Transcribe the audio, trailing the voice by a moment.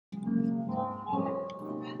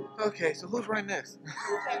Okay, so who's running next?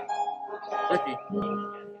 Ricky.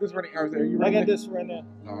 Who's running? Are you running? I got this right now.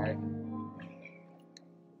 All right.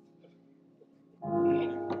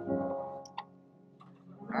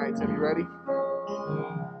 All right, Tim, you ready?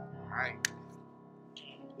 All right.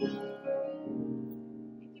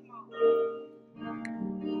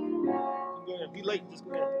 Go ahead. Be late. Just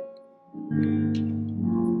go ahead.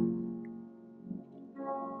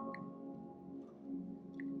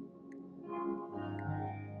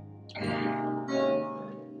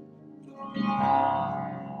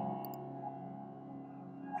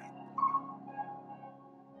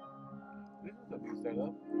 This is a new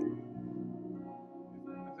setup.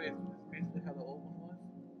 It's basically how the old one was.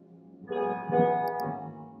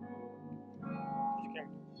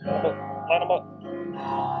 Line them up.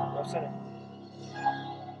 Left center.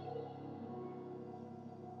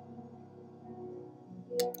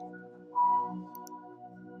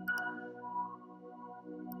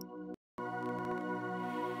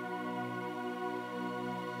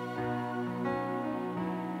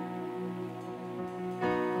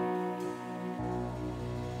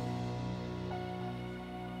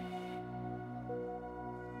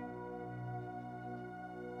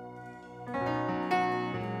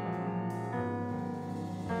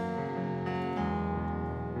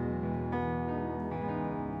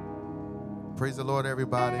 Praise the Lord,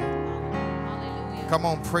 everybody. Hallelujah. Come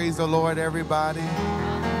on, praise the Lord, everybody.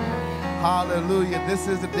 Hallelujah. This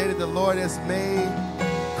is the day that the Lord has made.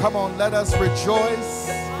 Come on, let us rejoice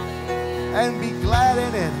and be glad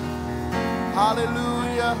in it.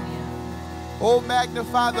 Hallelujah. Oh,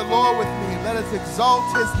 magnify the Lord with me. Let us exalt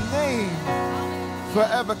his name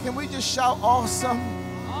forever. Can we just shout awesome?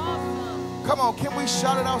 Awesome. Come on, can we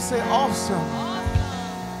shout it out? Say awesome.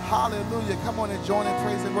 Awesome. Hallelujah. Come on and join in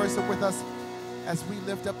praise and worship with us as we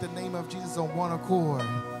lift up the name of Jesus on one accord.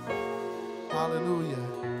 Hallelujah.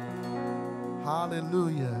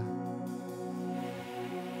 Hallelujah.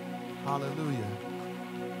 Hallelujah.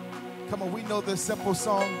 Come on, we know this simple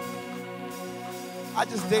song. I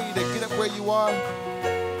just dare you to get up where you are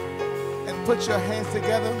and put your hands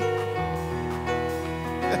together.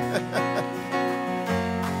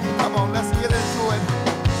 Come on, let's get into it.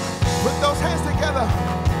 Put those hands together.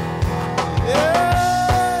 Yeah.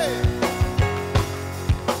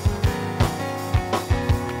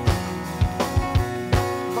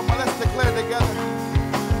 Come on, let's declare together.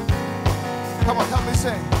 Come on, help me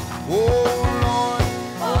sing. Oh Lord.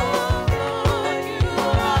 Oh Lord, you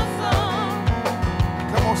are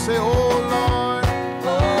awesome. Come on, say, oh Lord.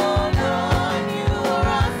 Oh Lord, you are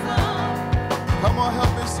awesome. Come on,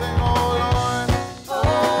 help me sing, oh Lord. Oh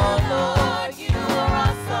Lord, you are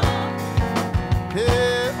awesome.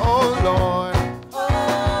 Hey, oh Lord. Oh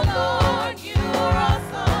Lord, you are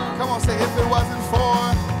awesome. Come on, say, if it wasn't for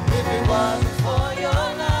your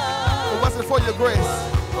love, it wasn't for your grace,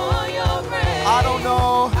 for your grace, I don't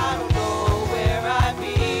know. I don't know where I'd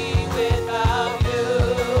be without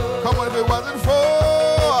you. Come on, if it wasn't for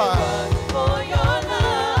your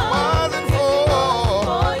love, wasn't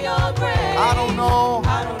for your grace, I don't know.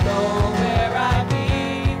 I don't know where I'd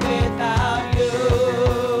be without you.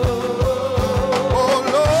 Oh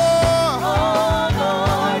Lord. Oh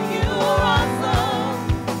Lord, you are awesome.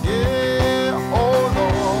 Yeah, oh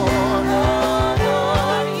Lord. Oh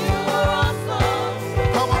Lord, you are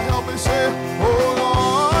awesome. Come on, help me say, oh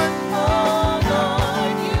Lord. Oh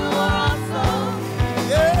Lord, you are awesome.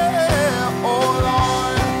 Yeah, oh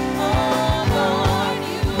Lord. Oh Lord,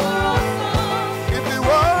 you are awesome. If it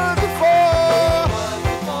wasn't for,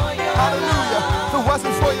 For your hallelujah, if it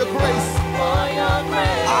wasn't for your grace, for your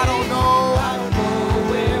grace, I don't know. I don't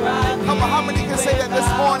know where I'd be. Come on, how many can say that this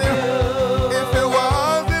morning? If it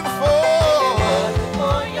wasn't for,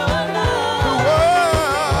 For your love, it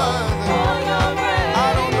was, for your grace, I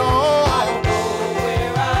don't know.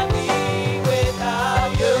 where I'd be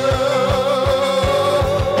without you.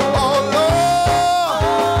 Oh Lord.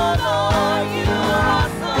 Oh Lord, you are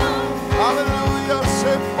awesome. Hallelujah,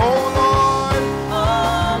 say, oh Lord. Oh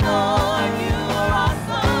Lord, you are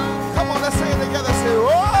awesome. Come on, let's say it together. Say, oh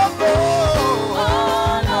Lord. Oh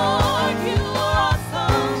Lord, you are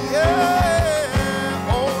awesome.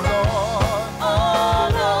 Yeah, oh Lord. Oh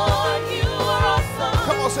Lord, you are awesome.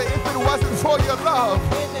 Come on, say, if it wasn't for your love,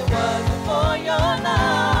 If it wasn't for your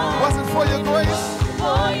love, wasn't for your grace,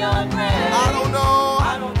 for your grace, I don't know.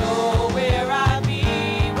 I don't know where I'd be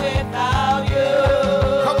without you.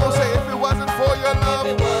 Come on, say, if it wasn't for your If love,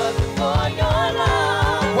 it wasn't for your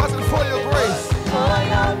love, wasn't for your grace, for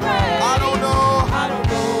your grace, I don't know. I don't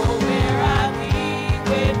know where I'd be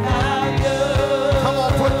without you. Come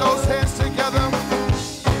on, put those hands together.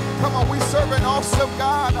 Come on, we serve an awesome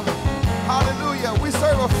God. Hallelujah. We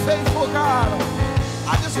serve a faithful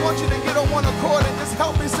just want you to get on one accord and just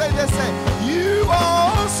help me say this. Say, you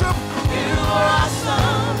are awesome. You are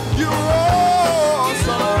awesome. You are awesome.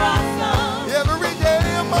 You are awesome. Every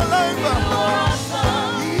day of my life. You are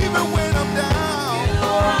awesome. Even when I'm down. You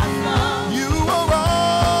are awesome. You are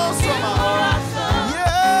awesome. You are awesome.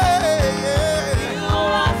 Yeah, yeah. You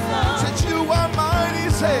are awesome. Since you are mighty,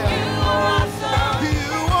 say You are awesome.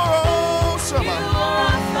 you are awesome. You are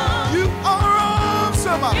awesome. You are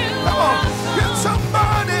awesome. Come on, can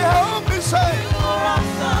somebody help me say You are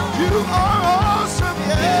awesome. you are awesome?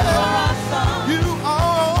 Yeah, you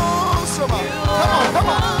are awesome. Come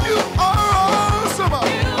on, you are awesome.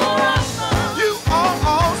 You are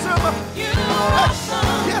awesome.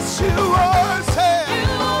 Yes, you are. Say,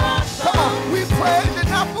 come on, we praise you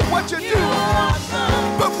not for what you do,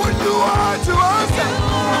 but what you are to us.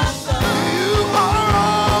 You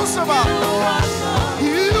are awesome.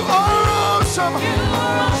 You are awesome.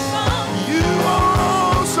 You are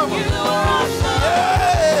awesome.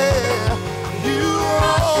 Yeah, you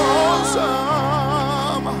are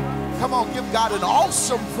awesome. Come on, give God an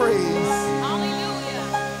awesome praise.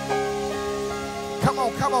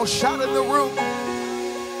 Come on, shout in the room.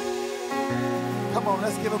 Come on,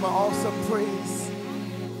 let's give him an awesome praise.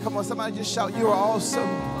 Come on, somebody just shout, you are awesome.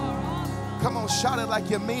 Come on, shout it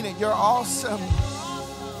like you mean it. You're awesome.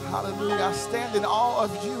 Hallelujah. I stand in awe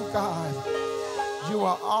of you, God. You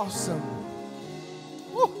are awesome.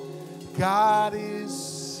 Woo. God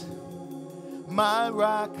is my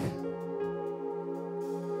rock,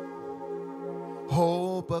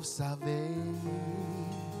 hope of salvation,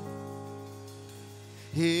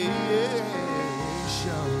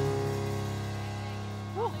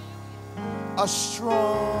 a strong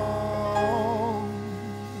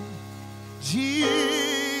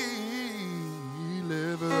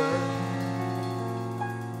deliverer.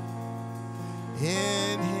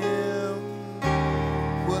 In him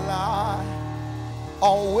will I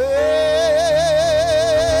always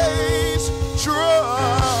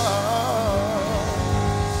trust.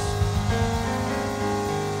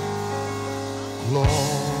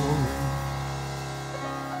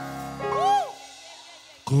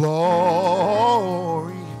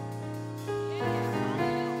 Glory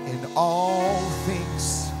in all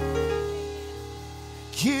things.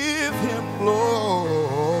 Give him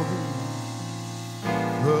glory.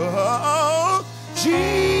 Oh,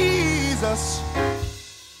 Jesus,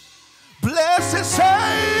 blessed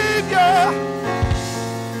Savior.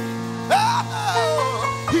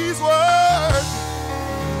 Oh, he's worthy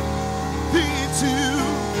to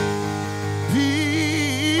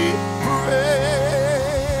be praised.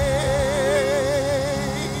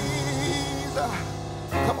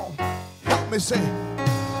 Come on, help me say.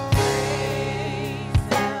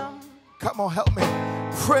 Come on, help me.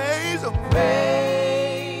 Praise him.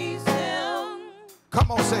 Praise him.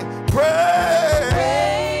 Come on, say, praise.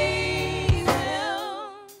 Praise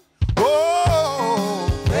him. Oh,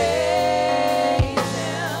 Praise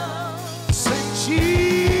him. sing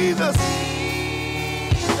Jesus.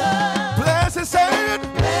 Jesus. Blessed Savior.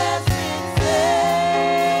 Blessed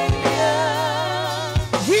Savior.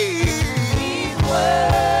 He's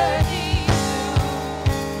worthy to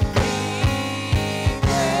be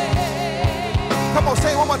praised. Come on,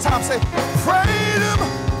 say it one more time. Say, praise him.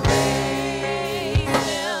 Praise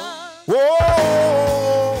him.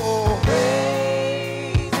 Whoa.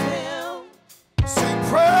 Praise him. Sing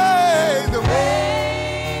praise him.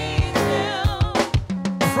 Praise him.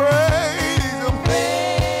 Praise him.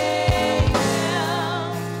 Praise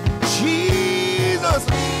him. Jesus. Jesus.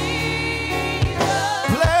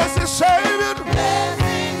 Blessed Savior.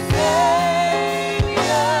 Blessed Savior.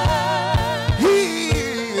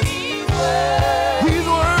 He's He's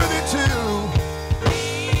worthy to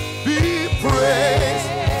be praised.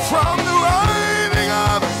 From the rising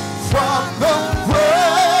up, from the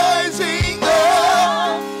rising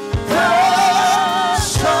of the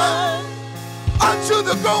sun unto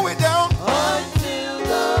the going down. until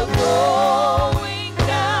the going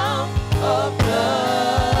down of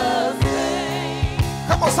the same.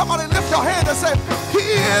 Come on, somebody lift your hand and say,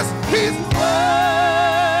 He's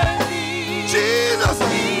Worthy. Jesus.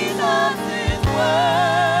 Jesus is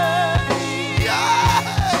worthy.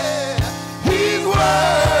 Yeah, He's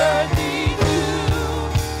worthy. Worthy to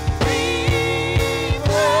be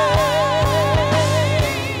praised.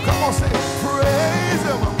 Come on, say, praise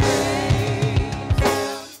him.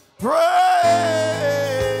 Praise.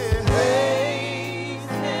 Praise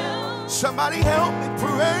him. Somebody help me,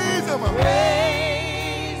 praise him.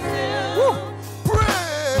 Praise him. Woo.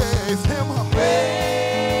 Praise him.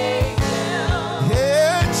 Praise him.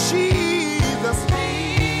 Yeah, Jesus.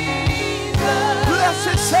 Jesus.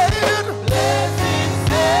 Blessed Savior. Blessed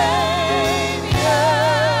Savior.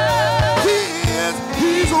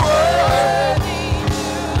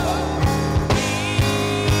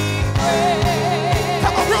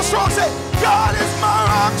 say, God is my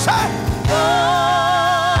rock. Say,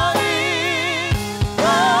 God is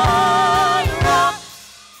my rock,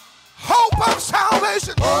 hope of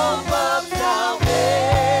salvation. hope of salvation.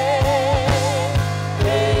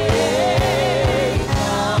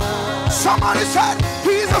 Somebody said,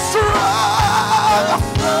 he's a strong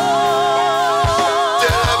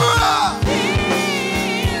deliverer.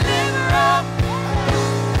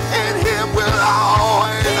 In him will always.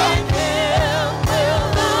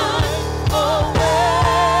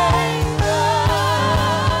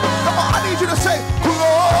 Come on, I need you to say,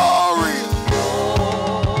 glory.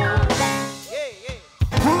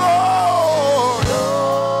 Glory.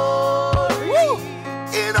 Woo.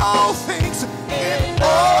 In all things, in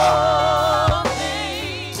all.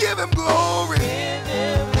 Give him glory.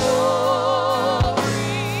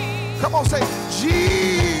 Come on, say,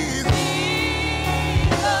 Jesus.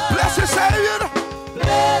 Blessed Savior.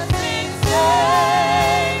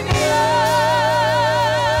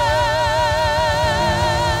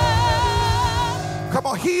 Come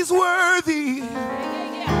on, he's worthy.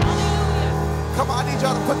 Come on, I need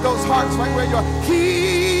y'all to put those hearts right where you are.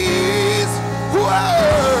 He's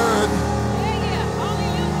worthy.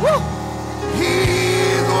 Woo.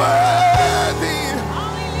 He's worthy.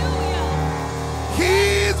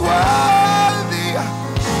 He's worthy.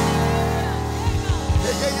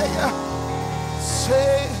 Yeah.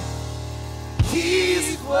 Say, he's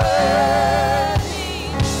worthy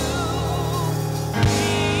to be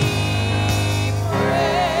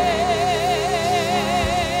praised.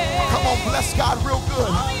 Come on, bless God real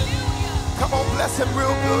good. Come on, bless him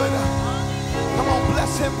real good. Come on,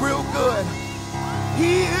 bless him real good.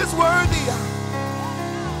 He is worthy.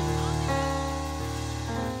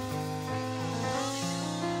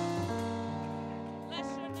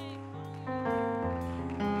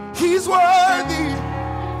 He's worthy.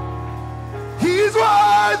 He's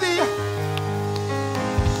worthy.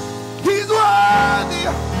 He's worthy.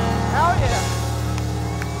 Hell yeah.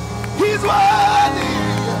 He's worthy.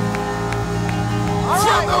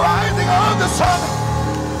 From the rising of the sun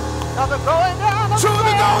Now the going down of to the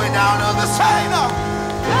going down of the same.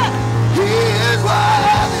 He is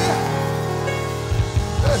worthy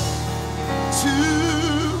to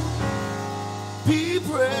be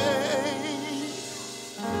praised.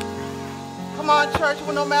 Come on, church,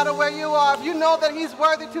 well, no matter where you are, if you know that he's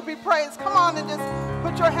worthy to be praised, come on and just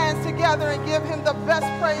put your hands together and give him the best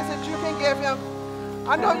praise that you can give him.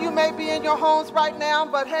 I know you may be in your homes right now,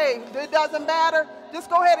 but hey, it doesn't matter. Just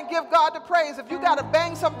go ahead and give God the praise. If you got to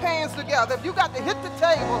bang some pans together, if you got to hit the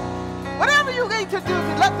table, whatever you need to do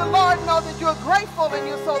to let the Lord know that you're grateful and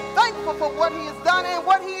you're so thankful for what he has done and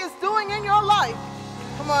what he is doing in your life.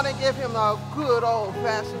 Come on and give him a good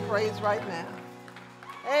old-fashioned praise right now.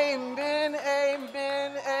 Amen,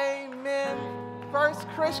 amen, amen. First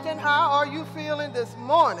Christian, how are you feeling this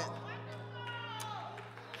morning?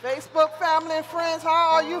 Facebook family and friends,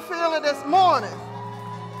 how are you feeling this morning?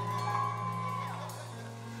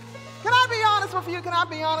 Can I be honest with you? Can I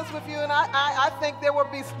be honest with you? And I think there will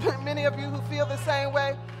be many of you who feel the same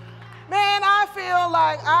way. Man, I feel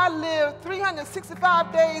like I lived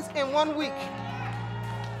 365 days in 1 week.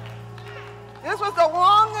 This was the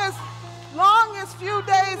longest few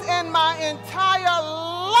days in my entire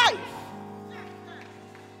life.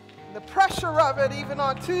 The pressure of it, even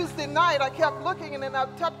on Tuesday night, I kept looking and then I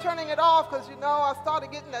kept turning it off because, you know, I started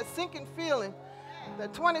getting that sinking feeling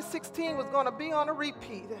that 2016 was going to be on a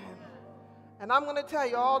repeat. And I'm going to tell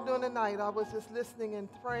you, all during the night, I was just listening and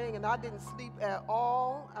praying, and I didn't sleep at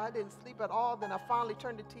all. Then I finally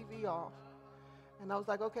turned the TV off. And I was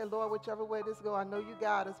like, okay, Lord, whichever way this goes, I know you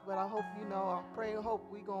got us, but I hope, you know, I pray and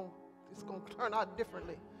hope it's going to turn out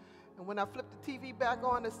differently. And when I flipped the TV back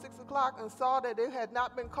on at 6 o'clock and saw that it had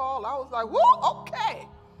not been called, I was like, whoo, okay,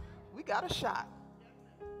 we got a shot.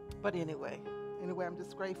 But anyway, I'm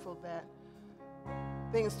just grateful that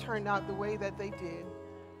things turned out the way that they did.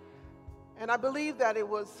 And I believe that it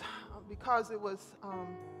was because it was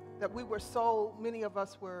that we were many of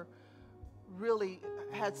us were really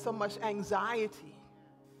had so much anxiety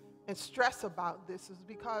and stress about this, is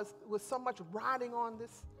because it was so much riding on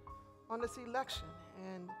this election.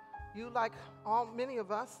 And you, like many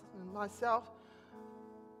of us and myself,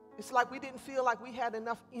 it's like we didn't feel like we had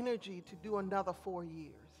enough energy to do another 4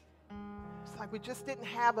 years. It's like we just didn't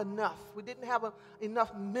have enough. We didn't have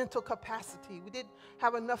enough mental capacity. We didn't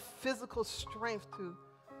have enough physical strength to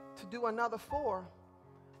do another 4.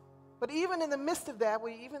 But even in the midst of that,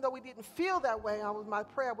 even though we didn't feel that way, my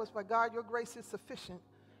prayer was, my God, your grace is sufficient.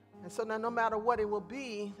 And so now no matter what it will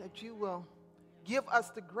be, that you will give us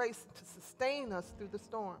the grace to sustain us through the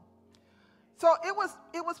storm. So it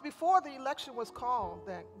was before the election was called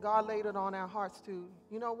that God laid it on our hearts to,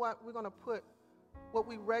 you know what, we're going to put what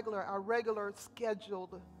our regular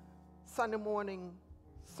scheduled Sunday morning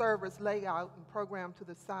service layout and program to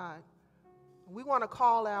the side. We want to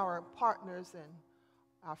call our partners and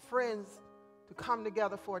our friends to come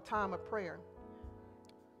together for a time of prayer.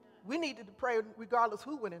 We needed to pray regardless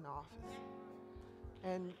who went in office.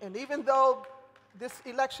 And even though this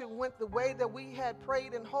election went the way that we had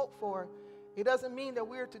prayed and hoped for, it doesn't mean that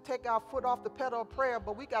we're to take our foot off the pedal of prayer,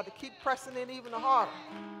 but we got to keep pressing in even harder.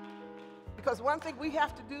 Because one thing we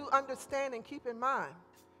have to do, understand and keep in mind,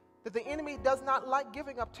 that the enemy does not like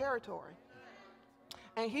giving up territory.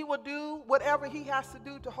 And he will do whatever he has to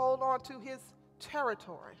do to hold on to his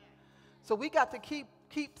territory. So we got to keep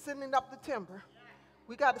sending up the timber.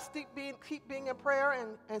 We got to keep being in prayer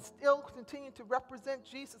and still continue to represent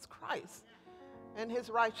Jesus Christ and his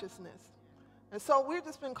righteousness. And so we've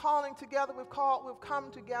just been calling together. We've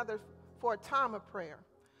come together for a time of prayer.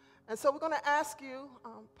 And so we're going to ask you,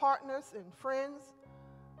 partners and friends,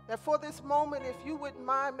 that for this moment, if you wouldn't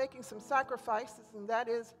mind making some sacrifices, and that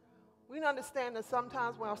is, we understand that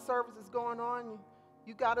sometimes when our service is going on,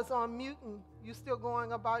 you got us on mute and you're still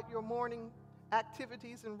going about your morning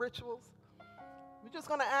activities and rituals. We're just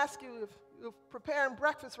going to ask you, if you're preparing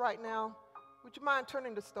breakfast right now, would you mind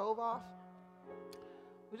turning the stove off?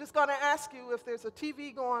 We're just going to ask you, if there's a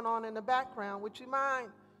TV going on in the background, would you mind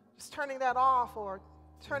just turning that off or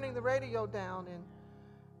turning the radio down? And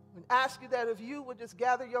ask you that if you would just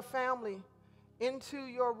gather your family into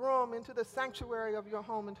your room, into the sanctuary of your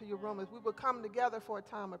home, into your room, as we would come together for a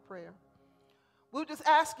time of prayer. We'll just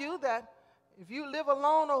ask you that if you live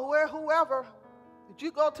alone or whoever, that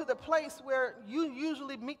you go to the place where you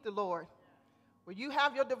usually meet the Lord, where you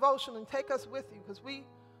have your devotion, and take us with you, because we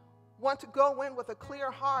want to go in with a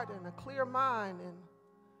clear heart and a clear mind, and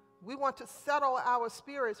we want to settle our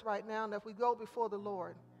spirits right now and if we go before the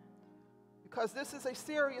Lord, because this is a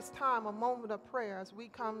serious time, a moment of prayer as we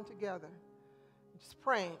come together, just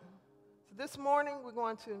praying. So this morning we're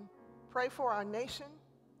going to pray for our nation,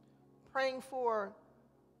 praying for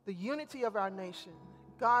the unity of our nation.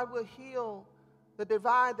 God will heal the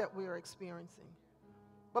divide that we are experiencing.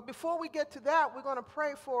 But before we get to that, we're going to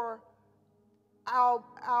pray for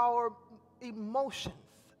our emotions,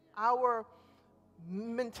 our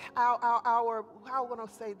how would I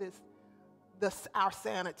say this? Our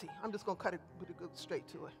sanity. I'm just going to cut it straight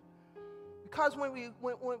to it. Because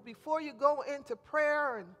before you go into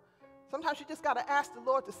prayer, and sometimes you just got to ask the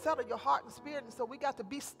Lord to settle your heart and spirit, and so we got to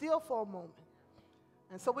be still for a moment.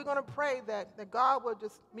 And so we're going to pray that God will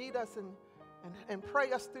just meet us and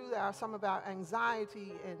pray us through some of our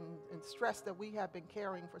anxiety and stress that we have been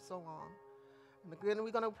carrying for so long. And again,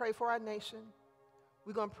 we're going to pray for our nation.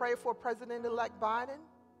 We're going to pray for President-elect Biden.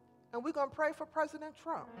 And we're going to pray for President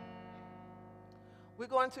Trump. We're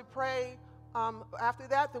going to pray, after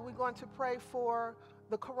that, then we're going to pray for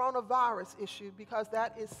the coronavirus issue, because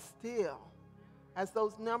that is still, as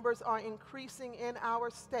those numbers are increasing in our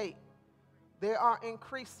state, they are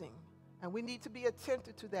increasing. And we need to be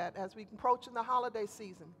attentive to that as we approach in the holiday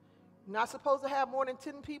season. You're not supposed to have more than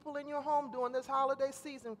 10 people in your home during this holiday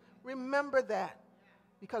season. Remember that,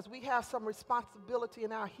 because we have some responsibility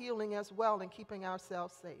in our healing as well and keeping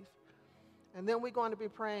ourselves safe. And then we're going to be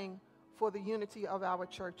praying for the unity of our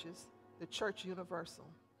churches, the Church Universal.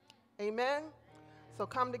 Amen? So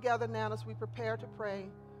come together now as we prepare to pray.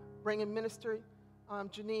 Bringing Minister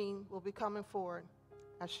Janine will be coming forward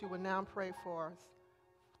as she will now pray for us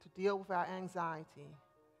to deal with our anxiety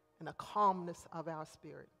and the calmness of our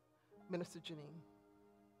spirit. Minister Janine.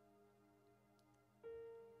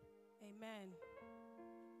 Amen.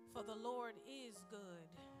 For the Lord is good.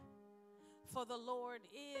 For the Lord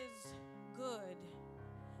is good.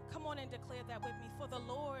 Come on and declare that with me. For the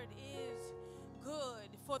Lord is good.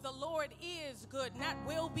 For the Lord is good. Not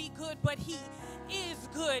will be good, but he is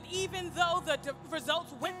good. Even though the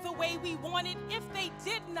results went the way we wanted, if they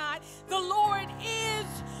did not, the Lord is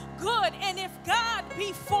good. And if God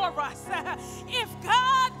be for us, if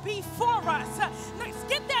God be for us, let's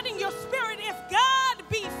get that in your spirit. If God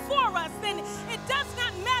be for us, then it does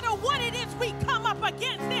not matter what it is we come up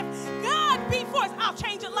against. If God be for us, I'll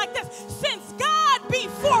change it like this. Since God be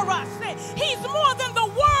for us, he's more than the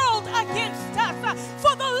world against us.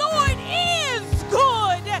 For the Lord is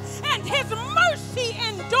good, and his mercy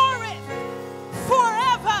endureth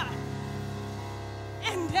forever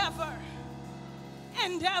and ever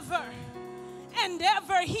and ever and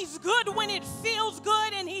ever. He's good when it feels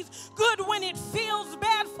good, and he's good when it feels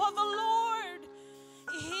bad. For the Lord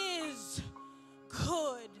is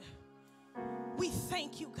good. We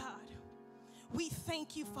thank you, God. We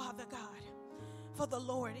thank you, Father God. for the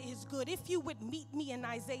Lord is good. If you would meet me in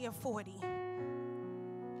Isaiah 40,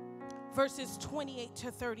 verses 28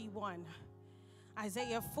 to 31.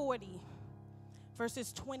 Isaiah 40,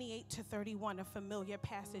 verses 28 to 31, a familiar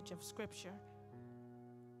passage of Scripture.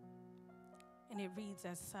 And it reads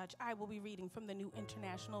as such. I will be reading from the New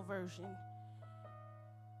International Version.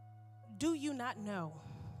 Do you not know?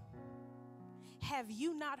 Have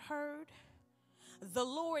you not heard? The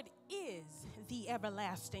Lord is the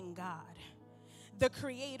everlasting God, the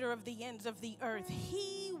creator of the ends of the earth.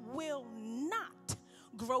 He will not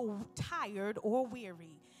grow tired or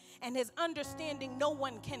weary, and his understanding no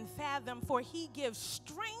one can fathom, for he gives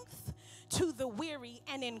strength to the weary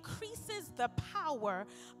and increases the power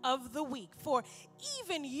of the weak. For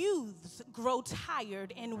even youths grow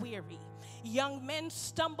tired and weary. Young men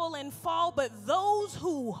stumble and fall, but those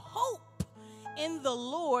who hope in the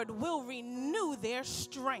Lord will renew their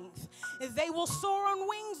strength. They will soar on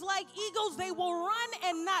wings like eagles. They will run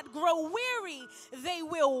and not grow weary. They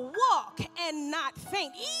will walk and not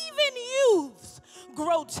faint. Even youths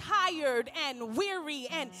grow tired and weary,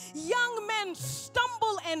 and young men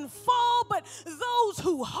stumble and fall, but those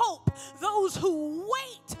who hope, those who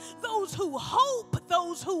wait, those who hope,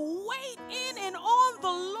 those who wait in and on the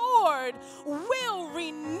Lord will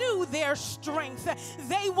renew their strength.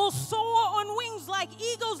 They will soar on wings like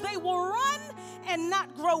eagles. They will run and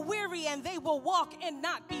not grow weary, and they will walk and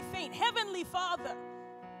not be faint. Heavenly Father,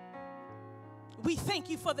 we thank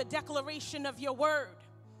you for the declaration of your word.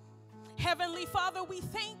 Heavenly Father, we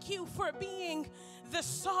thank you for being the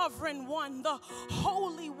sovereign one, the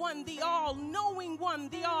holy one, the all-knowing one,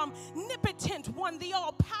 the omnipotent one, the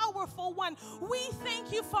all-powerful one. We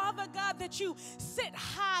thank you, Father God, that you sit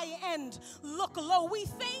high and look low. We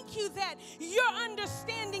thank you that your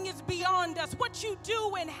understanding is beyond us. What you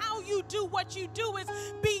do and how you do what you do is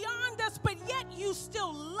beyond us, but yet you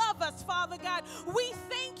still love us, Father God. We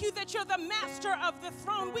thank you that you're the master of the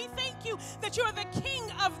throne. We thank you that you're the king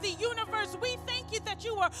of the universe. We thank you that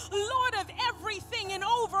you are Lord of everything. And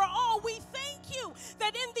overall, we thank you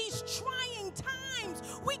that in these trying times,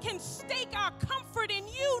 we can stake our comfort in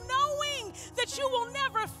you, knowing that you will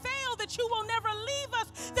never fail, that you will never leave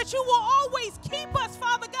us, that you will always keep us,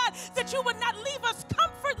 Father God, that you would not leave us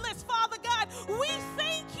comfortless, Father God. We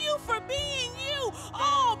thank you for being you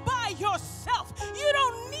all by yourself. You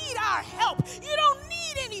don't need our help. You don't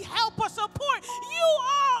need any help or support. You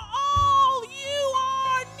are all you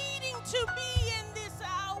are needing to be in this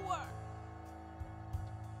hour.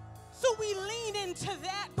 So we lean into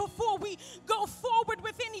that before we go forward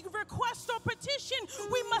with any request or petition.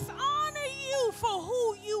 We must honor you for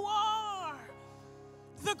who you are.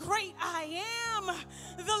 The great I am,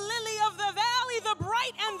 the lily of the valley, the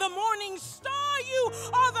bright and the morning star. You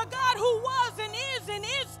are the God who was and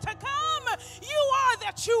is to come. You are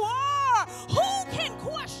that you are. Who can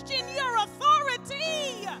question your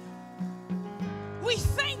authority? We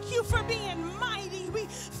thank you for being mighty. We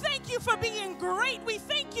thank you for being great. We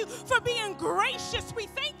thank you for being gracious. We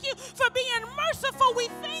thank you for being merciful. We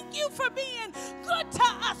thank you for being good to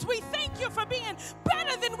us. We thank you for being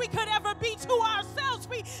better than we could ever be to ourselves.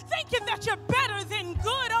 We thank you that you're better than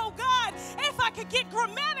good, oh God. If I could get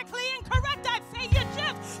grammatically incorrect, I'd say you're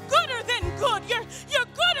just gooder than good. You're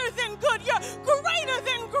gooder than good. You're greater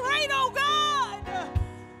than great, oh God.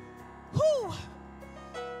 Whew.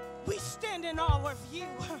 We stand in awe of you.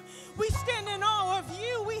 We stand in awe of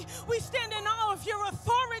you. We stand in awe of your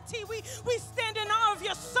authority. We stand in awe of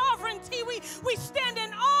your sovereignty. We stand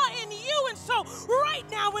in awe in you. And so right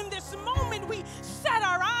now in this moment, we set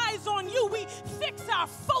our eyes on you. We fix our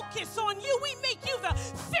focus on you. We make you the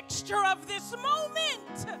fixture of this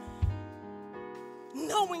moment.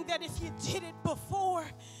 Knowing that if you did it before,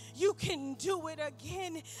 you can do it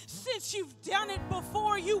again. Since you've done it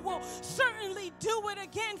before, you will certainly do it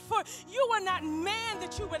again. For you are not man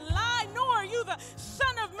that you would lie, nor are you the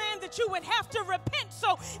son of man that you would have to repent.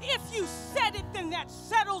 So if you said it, then that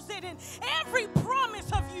settles it. And every promise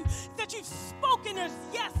of you that you've spoken is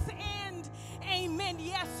yes and amen.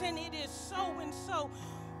 Yes, and it is so. And so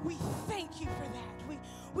we thank you for that.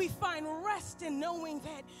 We find rest in knowing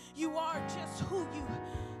that you are just who you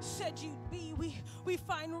said you'd be. We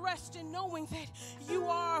find rest in knowing that you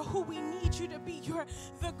are who we need you to be. You're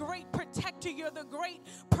the great protector. You're the great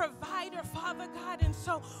provider, Father God. And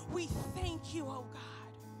so we thank you, oh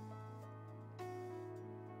God.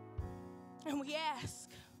 And we ask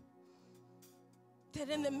that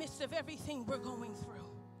in the midst of everything we're going through,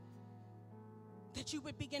 that you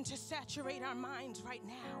would begin to saturate our minds right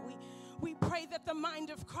now. We pray that the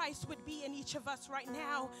mind of Christ would be in each of us right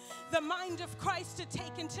now. The mind of Christ to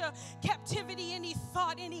take into captivity any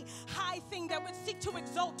thought, any high thing that would seek to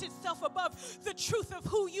exalt itself above the truth of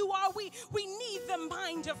who you are. We need the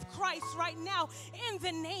mind of Christ right now in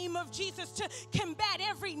the name of Jesus to combat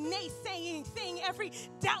every naysaying thing, every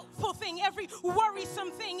doubtful thing, every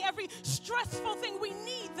worrisome thing, every stressful thing. We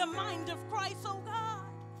need the mind of Christ, oh God.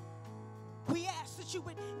 We ask that you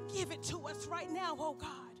would give it to us right now, oh God.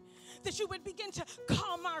 That you would begin to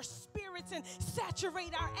calm our spirits and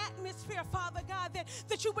saturate our atmosphere, Father God,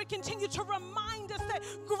 that you would continue to remind us that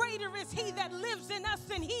greater is he that lives in us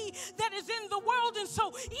than he that is in the world. And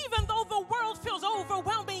so even though the world feels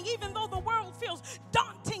overwhelming, even though the world feels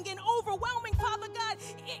daunting and overwhelming, Father God,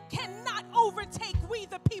 it cannot overtake we,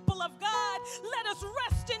 the people of God. Let us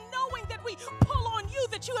rest in knowing that we pull on you,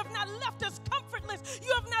 that you have not left us comfortless.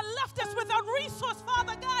 You have not left us without resource,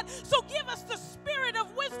 Father God. So give us the spirit of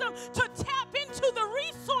wisdom to tap into the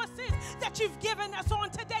resources that you've given us on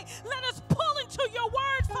today. Let us pull into your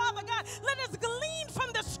word, Father God. Let us glean from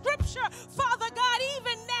the scripture, Father God,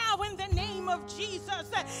 even now in the name of Jesus.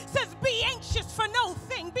 That says, be anxious for no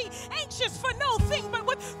thing. Be anxious for no thing, but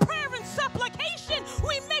with prayer and supplication,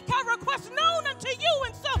 we make our requests known unto you.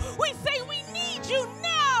 And so we say, we need you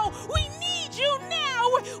now. We need you now.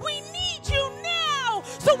 We need you now.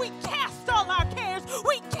 So we cast all our cares.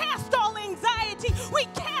 We cast all anxiety. We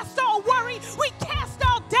cast all worry. We cast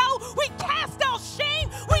all doubt. We cast all shame.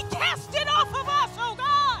 We cast it off of us, oh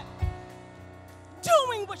God.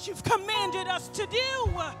 Doing what you've commanded us to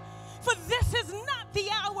do. For this is not the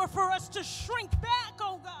hour for us to shrink back,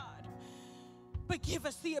 oh God. But give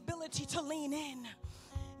us the ability to lean in.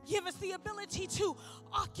 Give us the ability to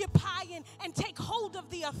occupy and take hold of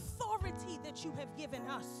the authority that you have given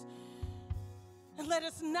us. And let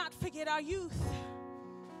us not forget our youth.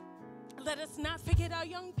 Let us not forget our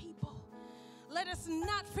young people. Let us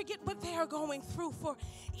not forget what they are going through. For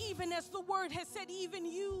even as the word has said, even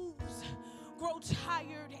youths grow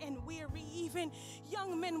tired and weary. Even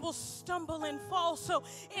young men will stumble and fall. So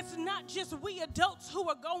it's not just we adults who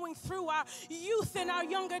are going through. Our youth and our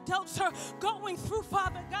young adults are going through,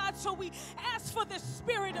 Father God. So we ask for the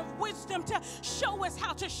spirit of wisdom to show us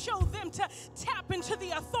how to show them to tap into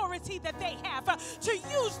the authority that they have, to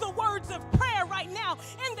use the words of prayer right now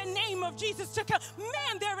in the name of Jesus, to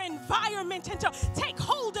command their environment and to take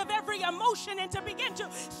hold of every emotion and to begin to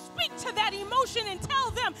speak to that emotion and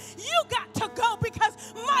tell them, you got to go, because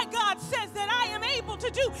my God says that I am able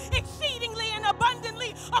to do exceedingly and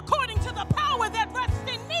abundantly according to the power that rests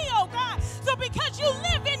in me, oh God. So because you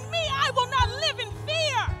live in me, I will not live in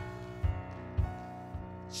fear.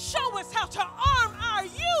 Show us how to arm our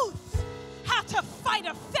youth, how to fight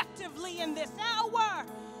effectively in this hour.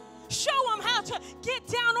 Show them how to get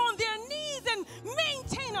down on their knees and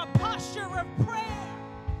maintain a posture of prayer.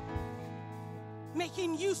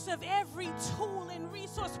 Making use of every tool and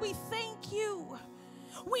resource. We thank you.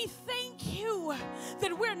 We thank you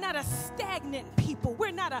that we're not a stagnant people.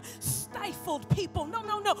 We're not a stifled people. No.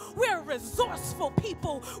 We're a resourceful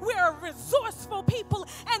people. We're a resourceful people,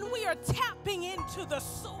 and we are tapping into the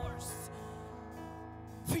source.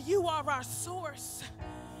 For you are our source.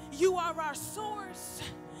 You are our source.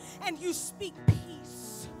 And you speak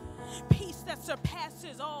peace. Peace that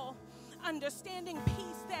surpasses all understanding,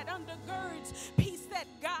 peace that undergirds, peace that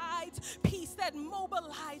guides, peace that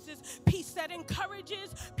mobilizes, peace that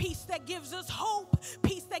encourages, peace that gives us hope,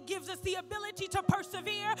 peace that gives us the ability to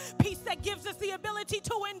persevere, peace that gives us the ability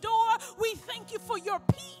to endure. We thank you for your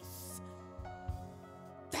peace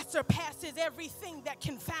that surpasses everything that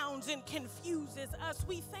confounds and confuses us.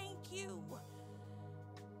 We thank you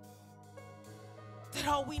that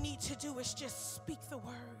all we need to do is just speak the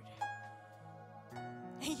word.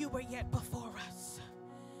 And you were yet before us.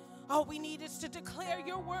 All we need is to declare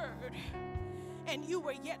your word. And you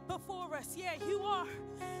were yet before us. Yeah, you are.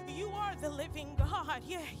 You are the living God.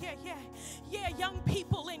 Yeah, young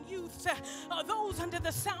people and youth, those under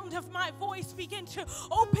the sound of my voice, begin to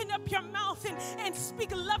open up your mouth and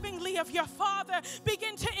speak lovingly of your Father.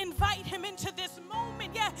 Begin to invite him into this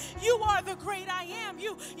moment. Yeah, you are the great I am.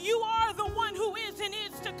 You are the one who is and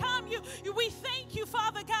is to come. We thank you,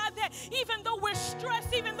 Father God, that even though we're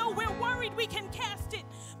stressed, even though we're worried, we can cast it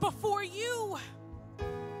before you.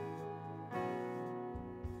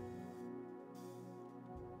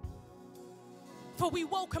 For we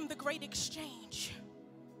welcome the great exchange,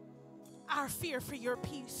 our fear for your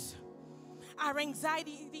peace, our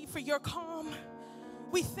anxiety for your calm.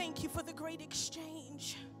 We thank you for the great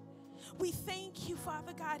exchange. We thank you,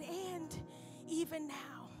 Father God, and even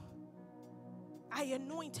now, I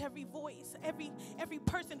anoint every voice, every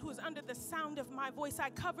person who is under the sound of my voice. I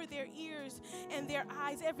cover their ears and their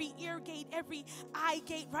eyes, every ear gate, every eye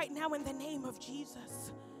gate right now in the name of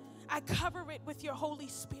Jesus. I cover it with your Holy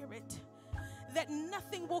Spirit, that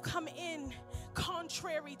nothing will come in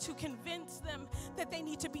contrary to convince them that they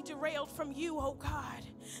need to be derailed from you, oh God,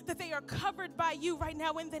 that they are covered by you right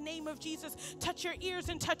now in the name of Jesus. Touch your ears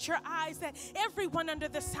and touch your eyes, that everyone under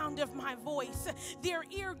the sound of my voice, their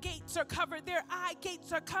ear gates are covered, their eye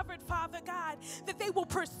gates are covered, Father God, that they will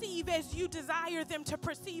perceive as you desire them to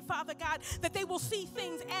perceive, Father God, that they will see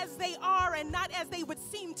things as they are and not as they would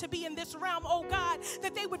seem to be in this realm, oh God,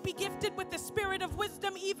 that they would be gifted with the spirit of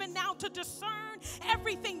wisdom even now to discern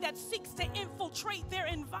everything that seeks to infiltrate their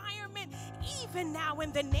environment. Even now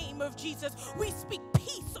in the name of Jesus, we speak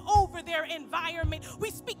peace over their environment.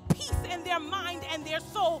 We speak peace in their mind and their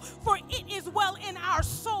soul, for it is well in our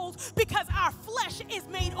souls, because our flesh is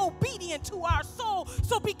made obedient to our soul.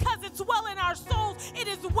 So because it's well in our souls, it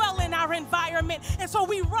is well in our environment. And so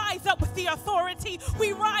we rise up with the authority.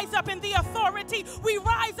 We rise up in the authority. We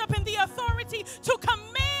rise up in the authority to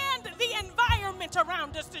command the environment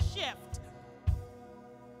around us to shift.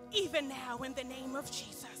 Even now, in the name of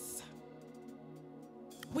Jesus,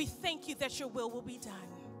 we thank you that your will be done,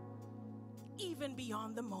 even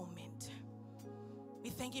beyond the moment. We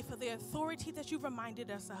thank you for the authority that you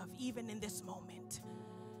reminded us of, even in this moment.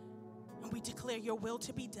 And we declare your will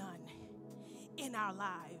to be done in our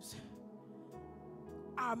lives,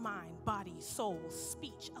 our mind, body, soul,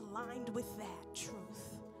 speech, aligned with that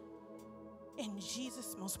truth. In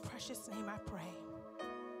Jesus' most precious name I pray.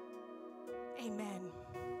 Amen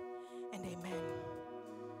and amen.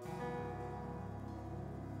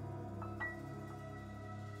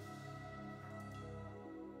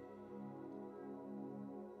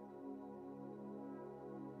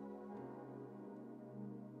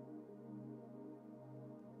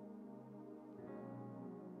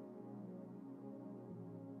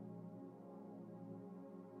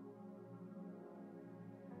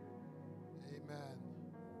 Amen.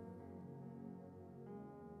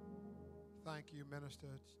 Thank you, Minister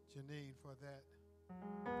Janine, for that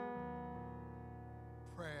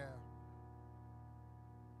prayer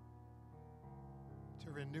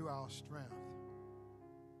to renew our strength.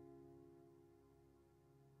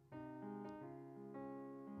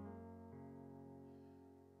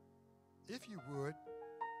 If you would,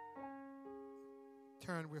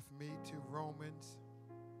 turn with me to Romans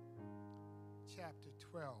chapter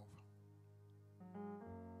 12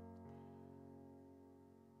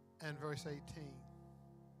 and verse 18.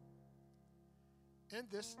 In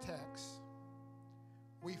this text,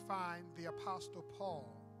 we find the Apostle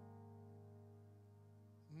Paul,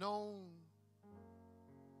 known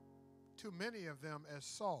to many of them as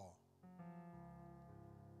Saul,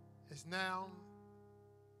 is now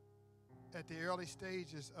at the early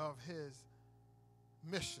stages of his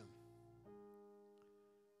mission.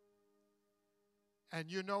 And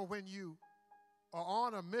you know, when you are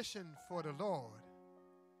on a mission for the Lord,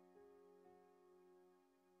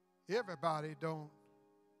 everybody don't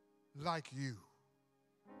like you.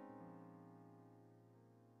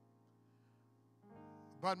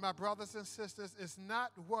 But my brothers and sisters, it's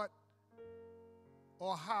not what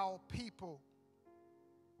or how people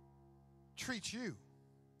treat you.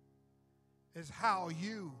 It's how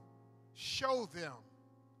you show them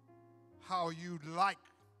how you like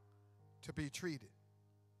to be treated.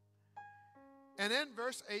 And in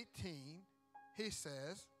verse 18, he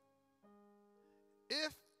says,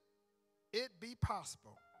 if it be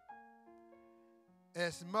possible,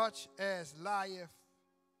 as much as lieth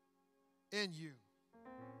in you,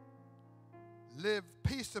 live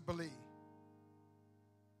peaceably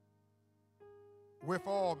with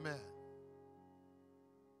all men.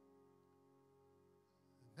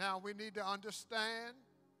 Now we need to understand,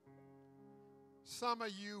 some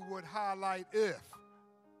of you would highlight if,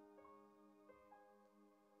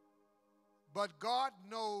 but God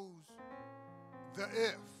knows the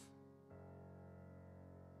if.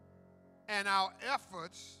 And our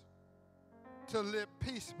efforts to live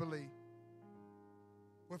peaceably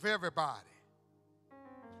with everybody.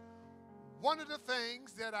 One of the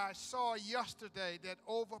things that I saw yesterday that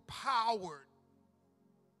overpowered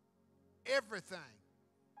everything,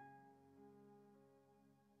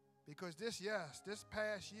 because this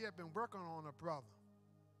past year I've been working on a brother.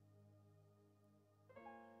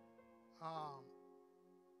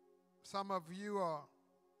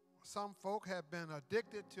 Some folk have been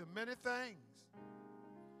addicted to many things.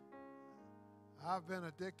 I've been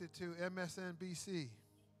addicted to MSNBC.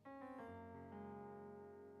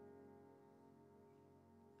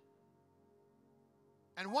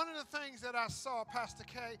 And one of the things that I saw, Pastor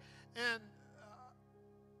K, in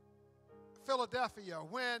Philadelphia,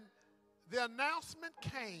 when the announcement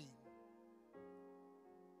came,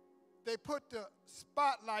 they put the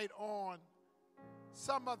spotlight on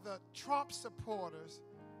some of the Trump supporters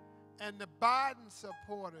and the Biden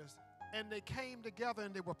supporters, and they came together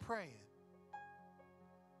and they were praying.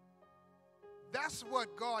 That's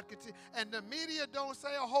what God could see. And the media don't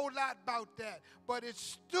say a whole lot about that, but it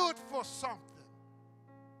stood for something.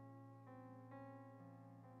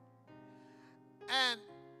 And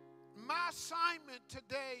my assignment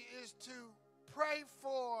today is to pray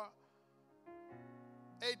for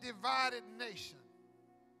a divided nation.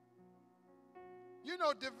 You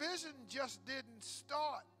know, division just didn't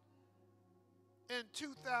start in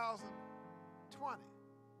 2020.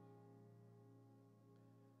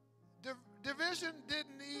 Division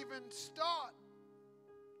didn't even start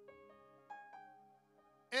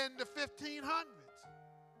in the 1500s.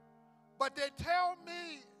 But they tell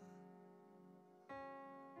me,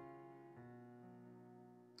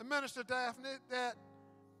 Minister Daphne, that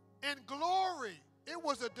in glory, it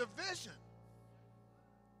was a division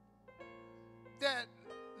that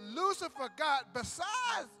Lucifer got besides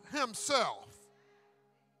himself.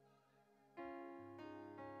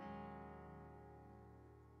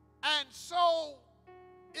 And so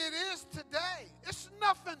it is today. It's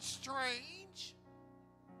nothing strange.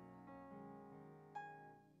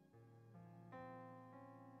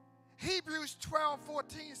 Hebrews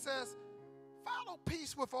 12:14 says, follow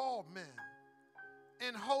peace with all men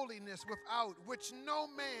and holiness without which no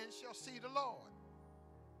man shall see the Lord.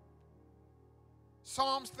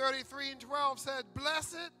 Psalms 33:12 said,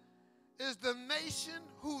 blessed is the nation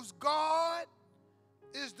whose God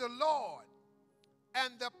is the Lord,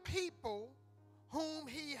 and the people whom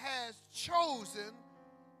he has chosen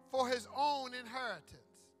for his own inheritance.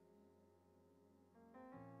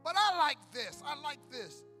 But I like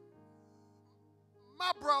this.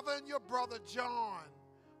 My brother and your brother John,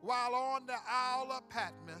 while on the Isle of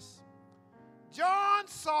Patmos, John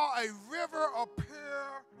saw a river of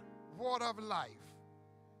pure water of life.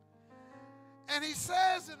 And he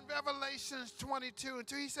says in Revelations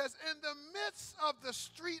 22:2, he says, in the midst of the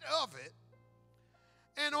street of it,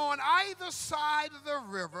 and on either side of the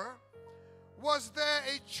river was there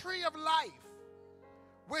a tree of life,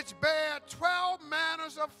 which bare 12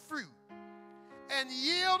 manners of fruit, and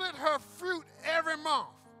yielded her fruit every month.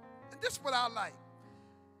 And this is what I like.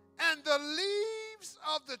 And the leaves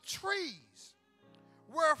of the trees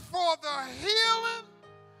were for the healing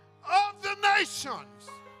of the nations.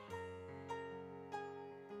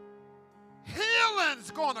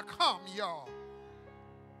 Healing's gonna come, y'all.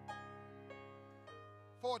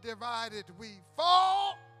 For divided we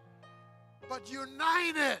fall, but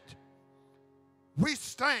united we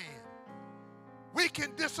stand. We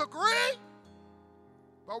can disagree,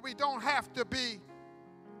 but we don't have to be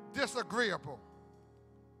disagreeable.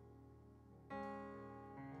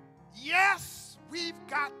 Yes, we've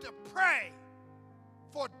got to pray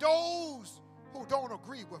for those who don't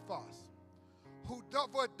agree with us,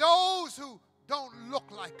 for those who don't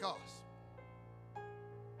look like us.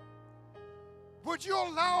 Would you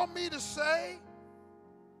allow me to say,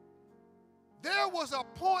 there was a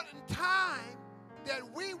point in time that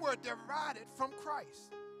we were divided from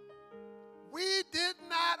Christ. We did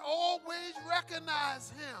not always recognize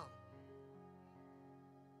him.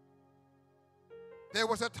 There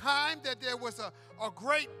was a time that there was a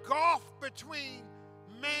great gulf between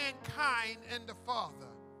mankind and the Father.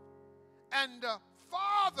 And the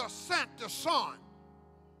Father sent the Son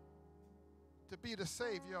to be the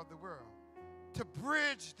Savior of the world, to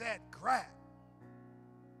bridge that gap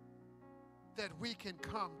that we can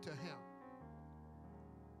come to him.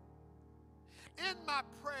 In my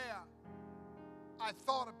prayer, I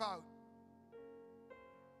thought about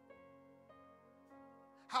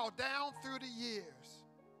how down through the years,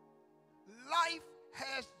 life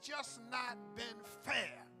has just not been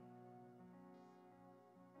fair.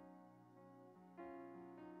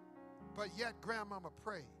 But yet grandmama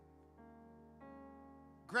prayed.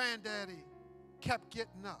 Granddaddy kept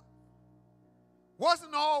getting up.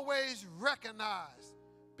 Wasn't always recognized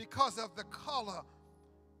because of the color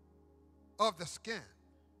of the skin.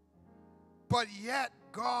 But yet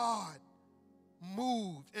God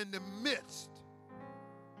moved in the midst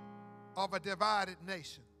of a divided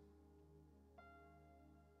nation.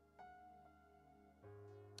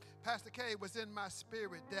 Pastor K was in my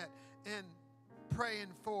spirit that in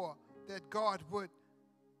praying for that God would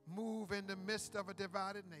move in the midst of a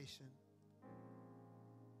divided nation.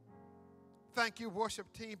 Thank you,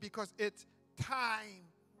 worship team, because it's time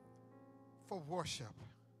for worship.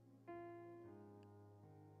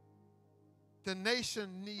 The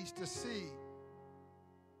nation needs to see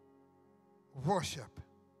worship.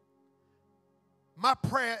 My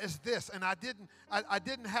prayer is this, and I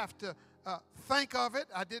didn't have to think of it.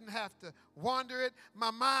 I didn't have to wonder it.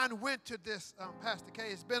 My mind went to this, Pastor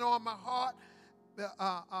K. It's been on my heart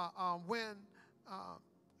when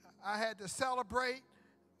I had to celebrate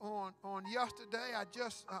on yesterday. I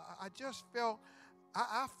just felt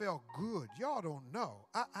I felt good. Y'all don't know.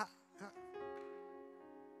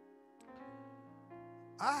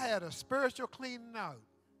 I had a spiritual cleaning out.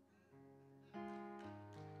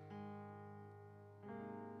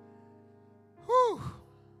 Whew.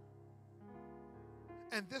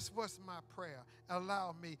 And this was my prayer.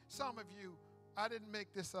 Allow me. Some of you, I didn't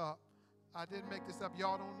make this up.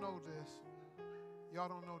 Y'all don't know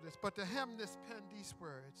this. But to him this pen these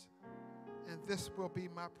words, and this will be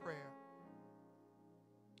my prayer.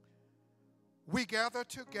 We gather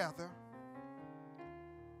together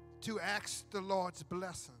to ask the Lord's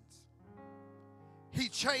blessings. He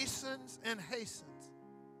chastens and hastens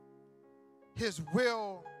his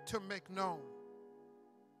will to make known.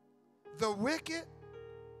 The wicked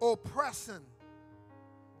oppressing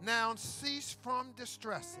now cease from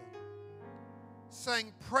distressing.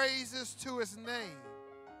 Sing praises to his name.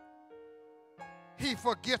 He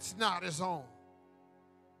forgets not his own.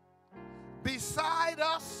 Beside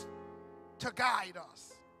us to guide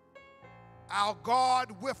us, our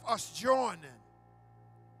God with us joining,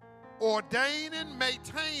 ordaining,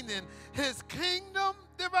 maintaining his kingdom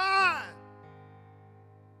divine.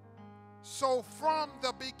 So from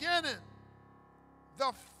the beginning,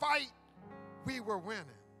 the fight we were winning.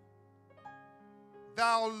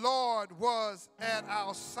 Thou, Lord, was at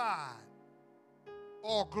our side.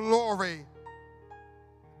 All glory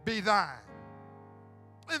be thine.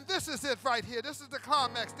 And this is it right here. This is the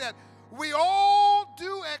climax, that we all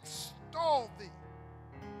do extol thee,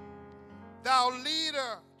 thou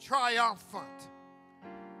leader triumphant,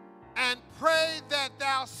 and pray that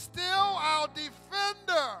thou still our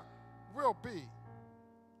defender will be.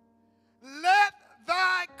 Let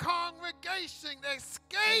thy congregation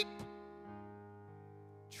escape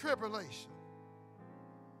tribulation.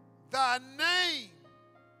 Thy name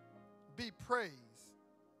be praised.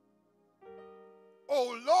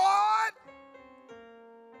 O Lord,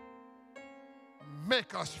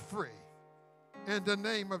 make us free. In the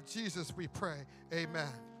name of Jesus we pray. Amen.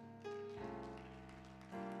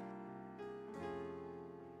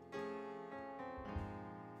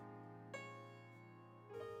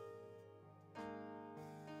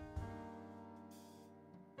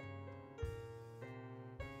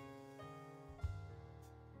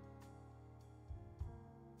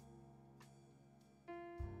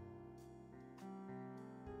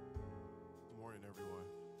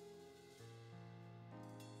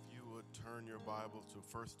 Turn your Bibles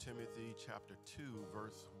to 1 Timothy chapter 2,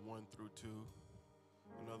 verse 1 through 2.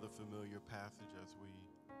 Another familiar passage as we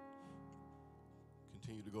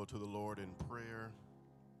continue to go to the Lord in prayer.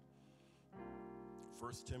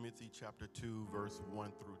 1 Timothy chapter 2, verse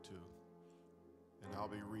 1 through 2. And I'll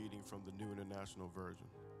be reading from the New International Version.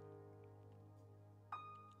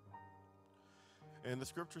 And the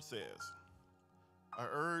scripture says, I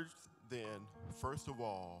urge then, first of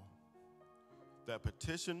all, that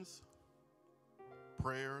petitions,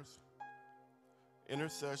 prayers,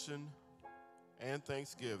 intercession, and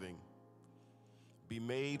thanksgiving be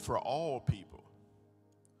made for all people,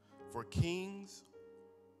 for kings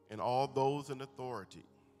and all those in authority,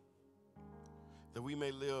 that we may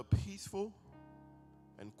live peaceful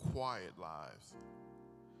and quiet lives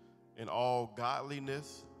in all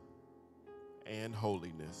godliness and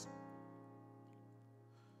holiness.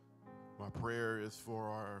 My prayer is for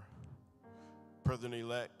our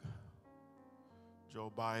President-elect,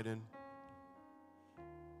 Joe Biden,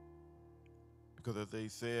 because as they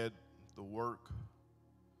said, the work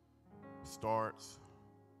starts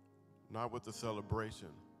not with the celebration,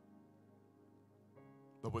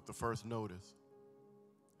 but with the first notice.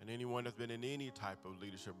 And anyone that's been in any type of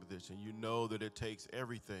leadership position, you know that it takes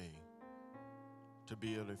everything to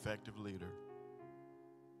be an effective leader.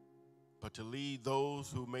 But to lead those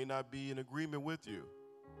who may not be in agreement with you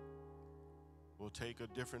will take a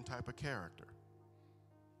different type of character.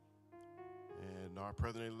 And our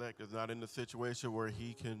president-elect is not in a situation where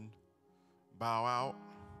he can bow out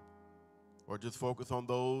or just focus on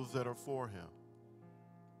those that are for him.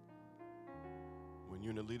 When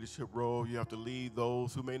you're in a leadership role, you have to lead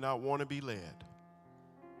those who may not want to be led.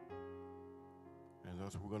 And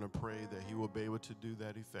thus we're going to pray that he will be able to do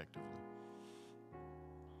that effectively.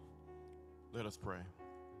 Let us pray.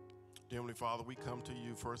 Dear Heavenly Father, we come to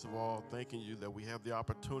you, first of all, thanking you that we have the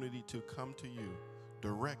opportunity to come to you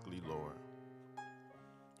directly, Lord,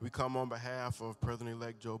 We come on behalf of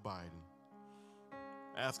President-elect Joe Biden,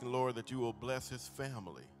 asking, Lord, that you will bless his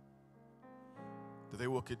family, that they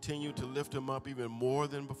will continue to lift him up even more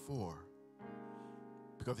than before,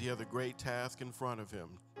 because he has a great task in front of him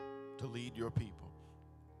to lead your people.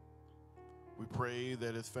 We pray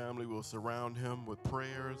that his family will surround him with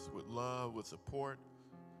prayers, with love, with support,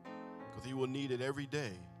 because he will need it every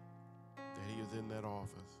day that he is in that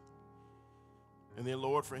office. And then,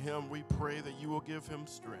 Lord, for him, we pray that you will give him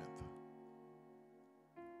strength.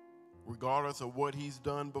 Regardless of what he's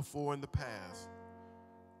done before in the past,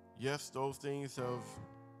 yes, those things have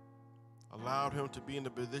allowed him to be in the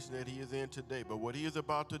position that he is in today. But what he is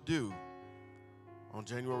about to do on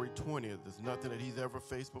January 20th is nothing that he's ever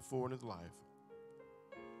faced before in his life.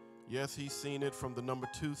 Yes, he's seen it from the number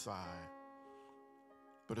 2 side,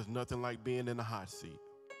 but it's nothing like being in the hot seat.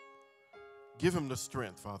 Give him the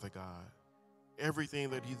strength, Father God, everything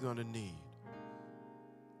that he's going to need.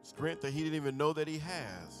 Strength that he didn't even know that he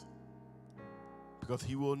has, because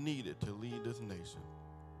he will need it to lead this nation.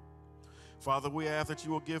 Father, we ask that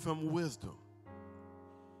you will give him wisdom.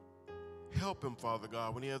 Help him, Father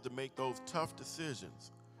God, when he has to make those tough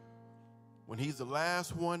decisions, when he's the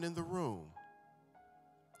last one in the room.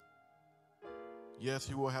 Yes,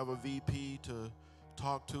 he will have a VP to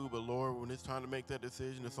talk to, but Lord, when it's time to make that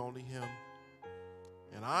decision, it's only him.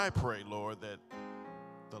 And I pray, Lord, that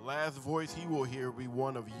the last voice he will hear will be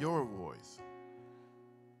one of your voice,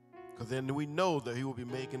 because then we know that he will be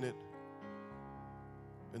making it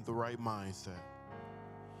in the right mindset.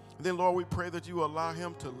 And then, Lord, we pray that you allow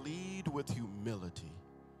him to lead with humility.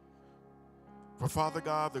 For, Father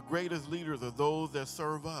God, the greatest leaders are those that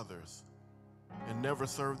serve others and never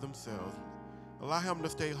serve themselves. Allow him to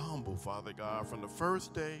stay humble, Father God, from the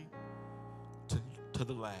first day to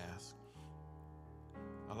the last.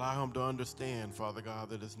 Allow him to understand, Father God,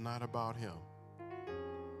 that it's not about him,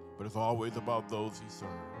 but it's always about those he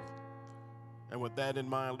serves. And with that in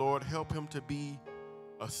mind, Lord, help him to be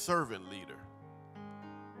a servant leader,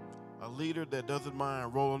 a leader that doesn't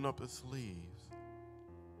mind rolling up his sleeves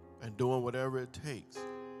and doing whatever it takes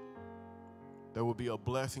that will be a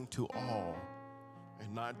blessing to all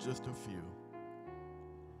and not just a few.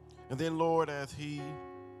 And then, Lord, as he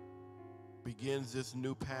begins this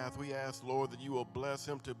new path, we ask, Lord, that you will bless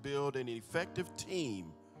him to build an effective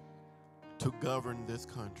team to govern this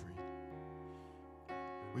country.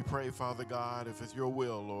 We pray, Father God, if it's your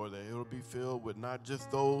will, Lord, that it will be filled with not just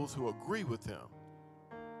those who agree with him,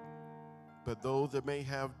 but those that may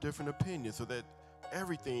have different opinions, so that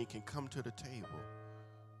everything can come to the table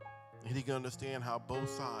and he can understand how both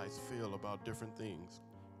sides feel about different things.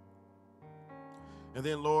 And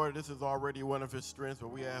then, Lord, this is already one of his strengths, but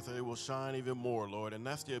we ask that it will shine even more, Lord, and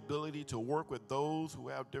that's the ability to work with those who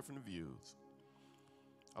have different views.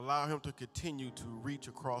 Allow him to continue to reach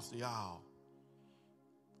across the aisle.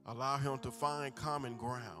 Allow him to find common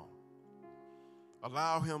ground.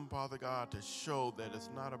 Allow him, Father God, to show that it's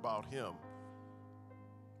not about him,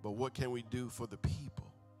 but what can we do for the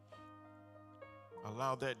people.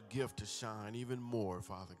 Allow that gift to shine even more,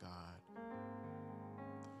 Father God.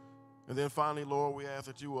 And then finally, Lord, we ask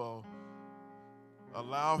that you will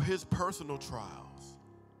allow his personal trials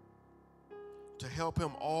to help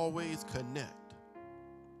him always connect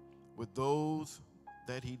with those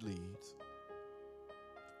that he leads.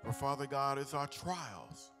 For, Father God, it's our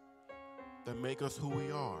trials that make us who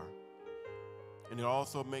we are. And it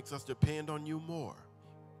also makes us depend on you more.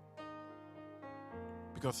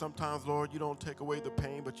 Because sometimes, Lord, you don't take away the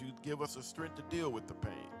pain, but you give us the strength to deal with the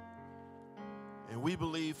pain. And we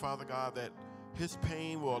believe, Father God, that his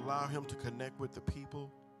pain will allow him to connect with the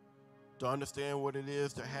people, to understand what it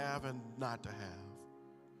is to have and not to have,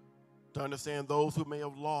 to understand those who may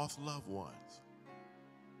have lost loved ones,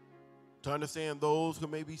 to understand those who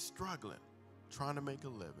may be struggling, trying to make a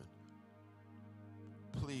living.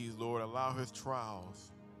 Please, Lord, allow his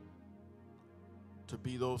trials to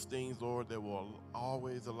be those things, Lord, that will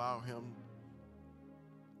always allow him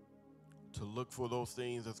to look for those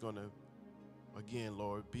things that's going to, again,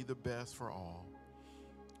 Lord, be the best for all.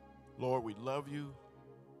 Lord, we love you.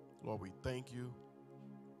 Lord, we thank you.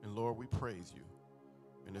 And Lord, we praise you.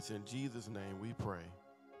 And it's in Jesus' name we pray.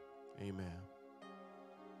 Amen.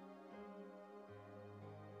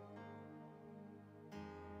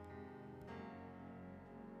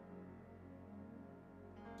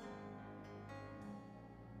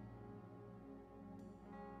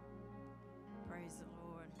 Praise the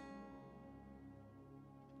Lord.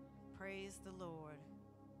 Praise the Lord.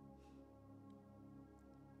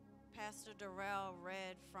 Pastor Darrell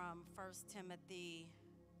read from 1 Timothy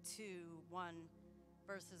 2,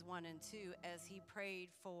 verses 1 and 2, as he prayed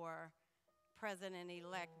for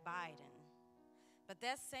President-elect Biden. But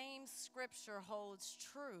that same scripture holds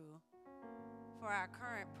true for our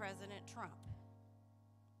current President Trump.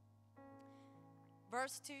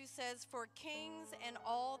 Verse 2 says, "For kings and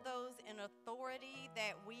all those in authority,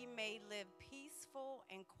 that we may live peaceful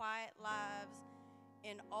and quiet lives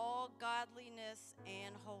in all godliness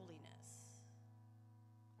and holiness."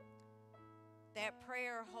 That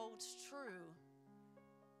prayer holds true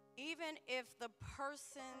even if the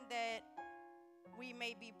person that we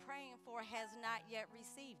may be praying for has not yet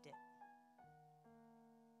received it.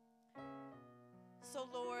 So,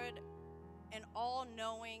 Lord, an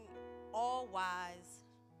all-knowing, all-wise,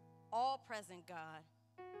 all-present God,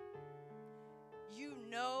 you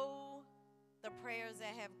know the prayers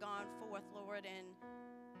that have gone forth, Lord, and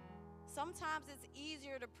sometimes it's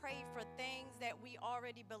easier to pray for things that we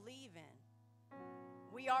already believe in,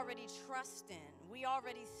 we already trust in, we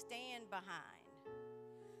already stand behind.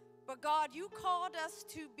 But God, you called us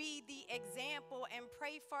to be the example and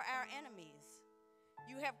pray for our enemies.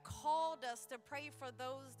 You have called us to pray for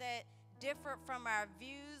those that differ from our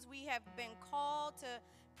views. We have been called to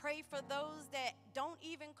pray for those that don't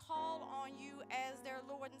even call on you as their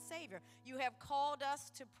Lord and Savior. You have called us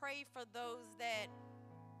to pray for those that,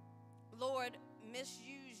 Lord,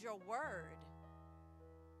 misuse your word.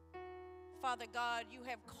 Father God, you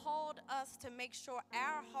have called us to make sure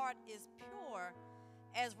our heart is pure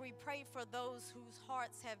as we pray for those whose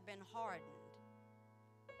hearts have been hardened.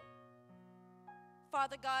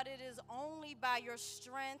 Father God, it is only by your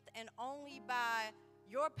strength and only by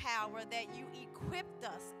your power that you equipped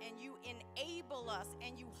us and you enable us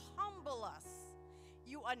and you humble us.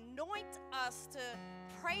 You anoint us to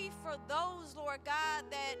pray for those, Lord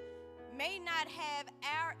God, that may not have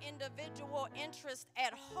our individual interest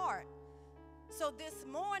at heart. So this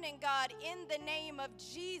morning, God, in the name of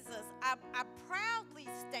Jesus, I proudly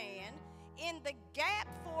stand in the gap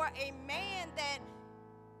for a man that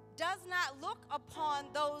does not look upon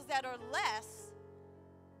those that are less,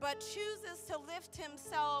 but chooses to lift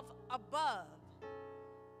himself above.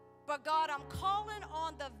 But God, I'm calling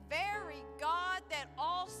on the very God that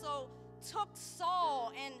also took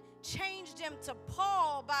Saul and changed him to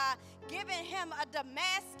Paul by giving him a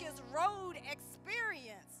Damascus Road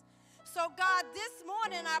experience. So God, this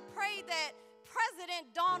morning I pray that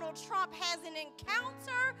President Donald Trump has an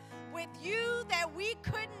encounter with you that we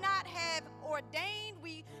could not have ordained,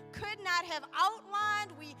 we could not have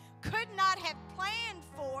outlined, we could not have planned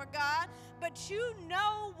for, God, but you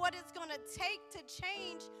know what it's going to take to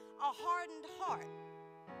change a hardened heart.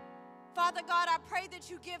 Father God, I pray that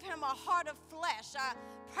you give him a heart of flesh. I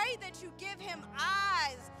pray that you give him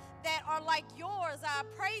eyes that are like yours. I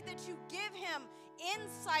pray that you give him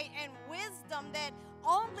insight and wisdom that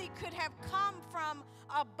only could have come from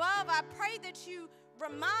above. I pray that you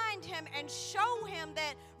remind him and show him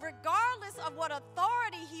that regardless of what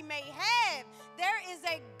authority he may have, there is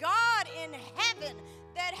a God in heaven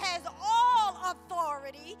that has all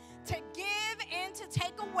authority to give and to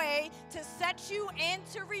take away, to set you and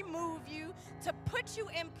to remove you, to put you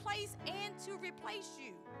in place and to replace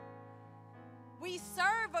you. We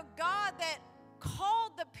serve a God that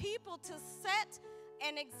called the people to set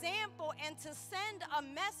an example and to send a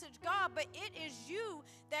message, God, but it is you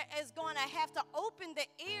that is going to have to open the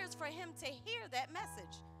ears for him to hear that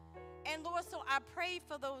message. And Lord, so I pray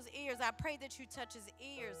for those ears. I pray that you touch his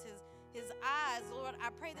ears, his eyes. Lord, I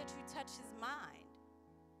pray that you touch his mind.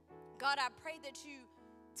 God, I pray that you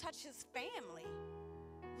touch his family.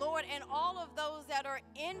 Lord, and all of those that are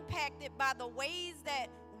impacted by the ways that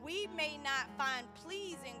we may not find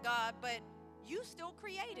pleasing, God, but you still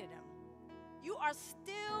created him. You are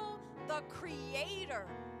still the creator,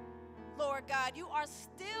 Lord God. You are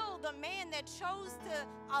still the man that chose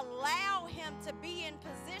to allow him to be in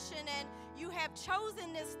position, and you have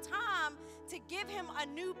chosen this time to give him a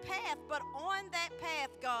new path. But on that path,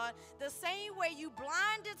 God, the same way you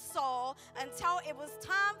blinded Saul until it was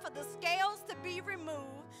time for the scales to be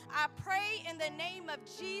removed, I pray in the name of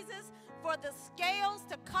Jesus for the scales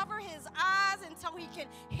to cover his eyes until he can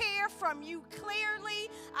hear from you clearly.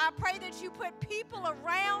 I pray that you put people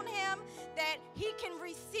around him that he can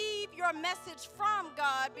receive your message from,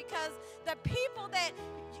 God, because the people that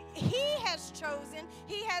he has chosen,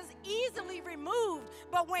 he has easily removed.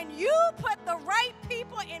 But when you put the right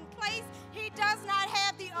people in place, he does not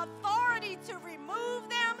have the authority to remove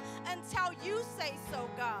them until you say so,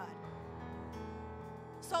 God.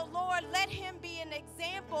 So, Lord, let him be an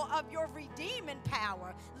example of your redeeming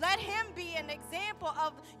power. Let him be an example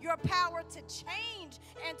of your power to change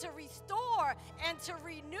and to restore and to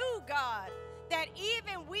renew, God, that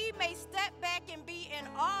even we may step back and be in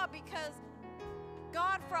awe because,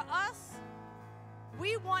 God, for us,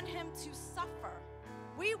 We want him to suffer.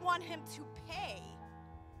 We want him to pay.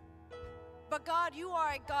 But God, you are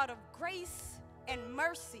a God of grace and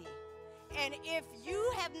mercy. And if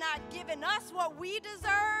you have not given us what we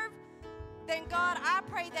deserve, then God, I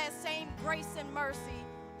pray that same grace and mercy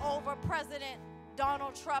over President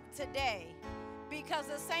Donald Trump today. Because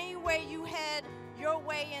the same way you had your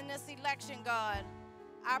way in this election, God,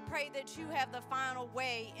 I pray that you have the final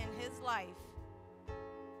way in his life.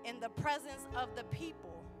 In the presence of the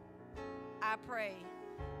people, I pray,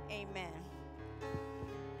 amen.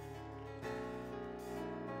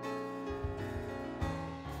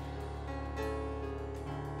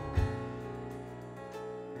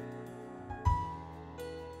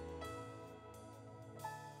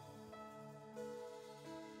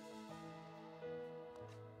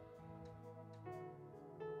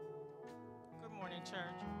 Good morning, church.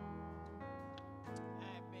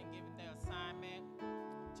 I have been given the assignment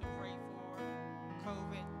to pray for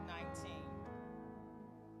COVID-19.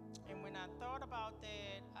 And when I thought about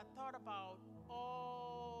that, I thought about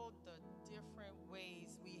all the different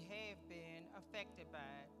ways we have been affected by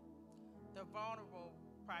it. The vulnerable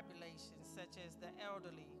populations, such as the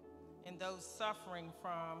elderly and those suffering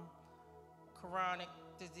from chronic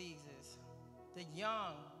diseases, the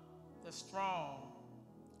young, the strong,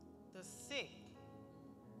 the sick,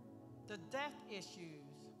 the death issues,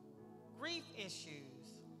 grief issues,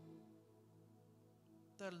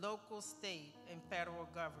 the local, state, and federal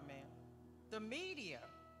government, the media,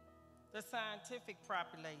 the scientific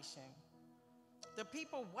population, the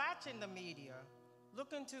people watching the media,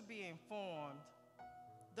 looking to be informed,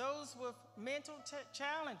 those with mental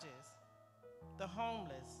challenges, the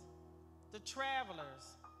homeless, the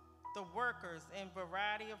travelers, the workers in a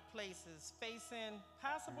variety of places facing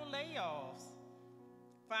possible layoffs,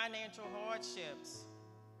 financial hardships,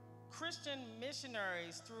 Christian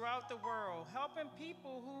missionaries throughout the world helping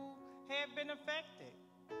people who have been affected,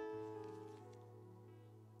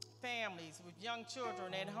 families with young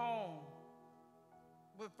children at home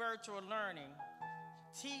with virtual learning,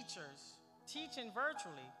 teachers teaching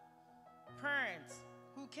virtually, parents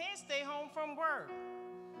who can't stay home from work,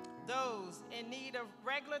 those in need of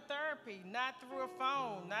regular therapy, not through a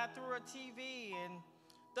phone, not through a TV, and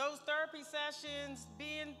those therapy sessions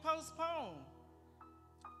being postponed.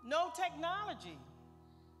 No technology.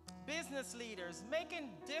 Business leaders making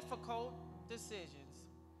difficult decisions.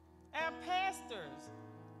 Our pastors,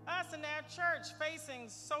 us in our church facing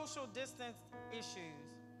social distance issues.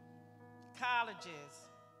 Colleges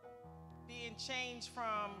being changed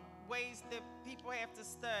from ways that people have to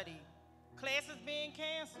study. Classes being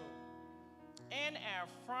canceled. And our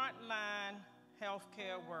frontline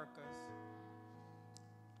healthcare workers.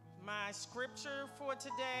 My scripture for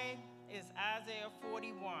today is Isaiah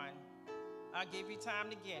 41. I'll give you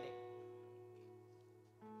time to get it.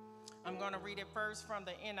 I'm going to read it first from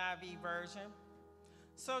the NIV version.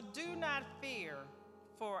 So do not fear,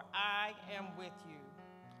 for I am with you.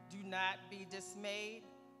 Do not be dismayed,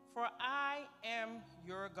 for I am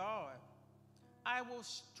your God. I will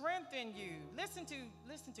strengthen you. Listen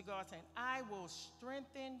to God saying, I will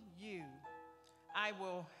strengthen you. I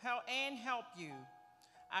will help you.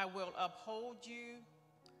 I will uphold you,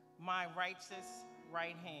 my righteous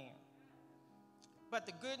right hand. But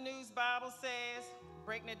the Good News Bible says,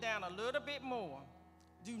 breaking it down a little bit more,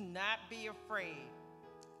 do not be afraid.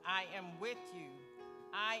 I am with you.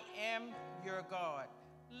 I am your God.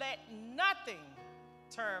 Let nothing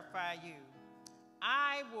terrify you.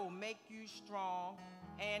 I will make you strong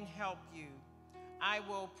and help you. I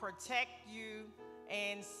will protect you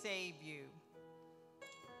and save you.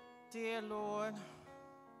 Dear Lord,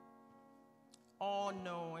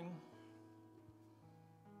 all-knowing,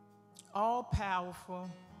 all-powerful,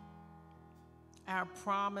 our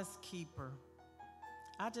promise keeper,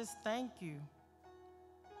 I just thank you.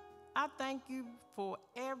 I thank you for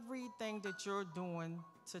everything that you're doing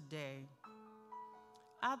today.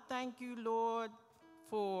 I thank you, Lord,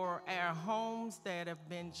 for our homes that have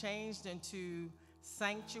been changed into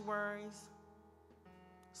sanctuaries,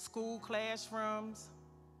 school classrooms,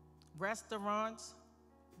 restaurants,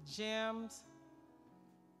 gyms,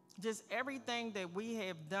 just everything that we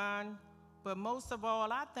have done. But most of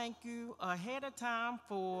all, I thank you ahead of time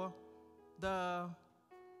for the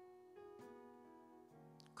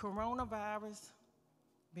coronavirus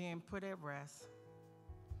being put at rest.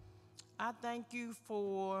 I thank you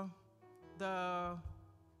for the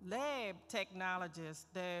lab technologists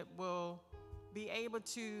that will be able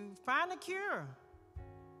to find a cure.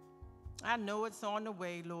 I know it's on the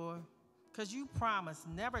way, Lord, because you promised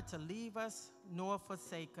never to leave us nor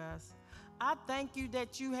forsake us. I thank you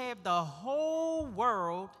that you have the whole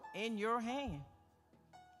world in your hand.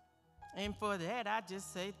 And for that, I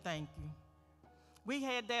just say thank you. We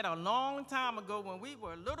had that a long time ago when we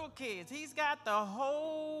were little kids. He's got the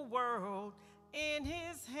whole world in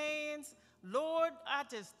his hands. Lord, I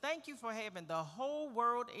just thank you for having the whole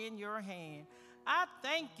world in your hand. I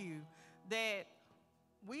thank you that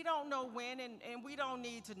we don't know when, and we don't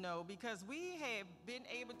need to know, because we have been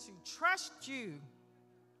able to trust you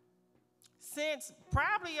since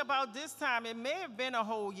probably about this time. It may have been a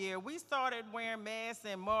whole year. We started wearing masks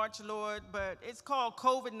in March, Lord, but it's called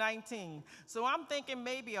COVID-19. So I'm thinking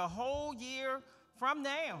maybe a whole year from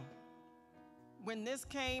now, when this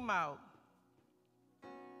came out,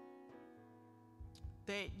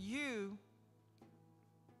 that you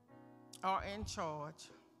are in charge.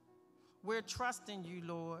 We're trusting you,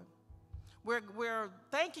 Lord. We're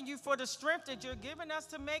thanking you for the strength that you're giving us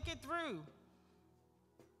to make it through.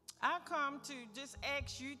 I come to just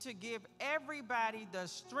ask you to give everybody the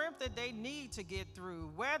strength that they need to get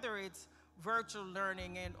through, whether it's virtual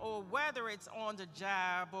learning or whether it's on the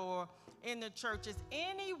job or in the churches,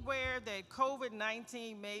 anywhere that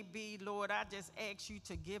COVID-19 may be, Lord, I just ask you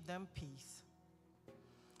to give them peace.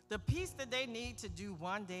 The peace that they need to do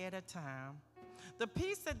one day at a time. The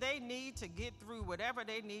peace that they need to get through whatever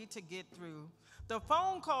they need to get through. The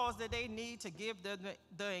phone calls that they need to give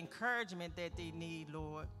the encouragement that they need,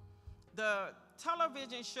 Lord. The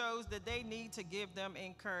television shows that they need to give them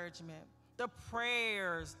encouragement. The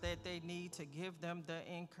prayers that they need to give them the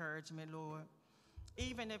encouragement, Lord.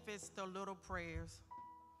 Even if it's the little prayers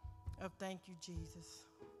of thank you, Jesus.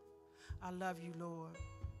 I love you, Lord.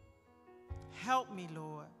 Help me,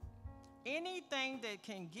 Lord. Anything that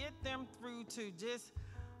can get them through to just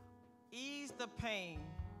ease the pain,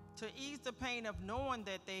 of knowing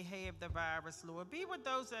that they have the virus, Lord. Be with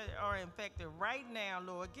those that are infected right now,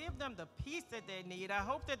 Lord. Give them the peace that they need. I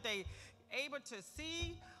hope that they're able to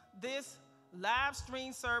see this live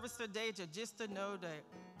stream service today just to know that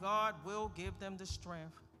God will give them the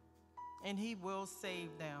strength and he will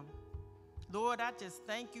save them. Lord, I just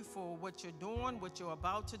thank you for what you're doing, what you're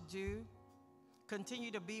about to do.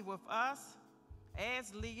 Continue to be with us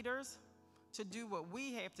as leaders to do what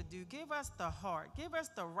we have to do. Give us the heart. Give us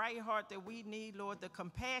the right heart that we need, Lord, the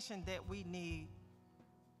compassion that we need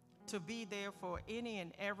to be there for any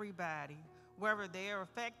and everybody, whether they're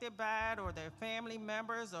affected by it or their family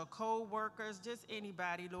members or co-workers, just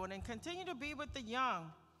anybody, Lord. And continue to be with the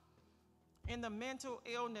young and the mental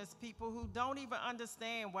illness people who don't even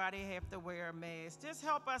understand why they have to wear a mask. Just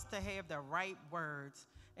help us to have the right words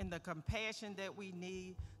and the compassion that we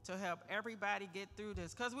need to help everybody get through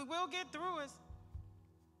this, because we will get through it.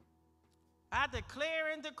 I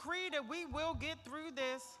declare and decree that we will get through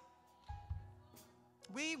this.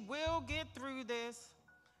 We will get through this.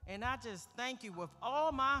 And I just thank you with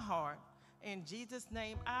all my heart. In Jesus'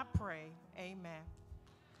 name I pray, amen.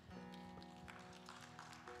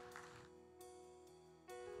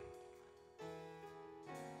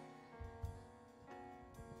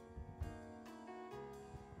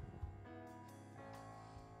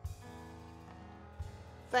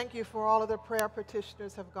 Thank you for all of the prayer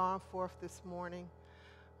petitioners have gone forth this morning.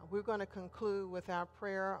 We're going to conclude with our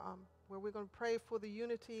prayer where we're going to pray for the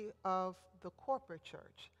unity of the corporate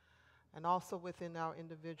church and also within our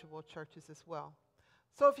individual churches as well.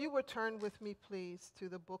 So if you would turn with me, please, to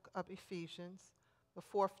the book of Ephesians, the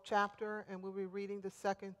 4th chapter, and we'll be reading the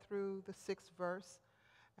 2nd through the 6th verse.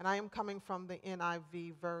 And I am coming from the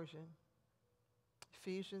NIV version.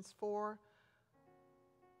 Ephesians 4,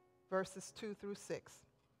 verses 2 through 6.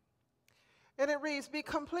 And it reads, "Be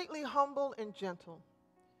completely humble and gentle.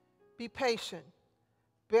 Be patient,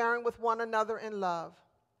 bearing with one another in love.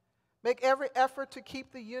 Make every effort to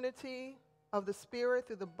keep the unity of the Spirit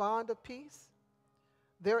through the bond of peace.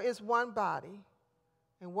 There is one body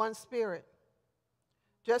and one Spirit,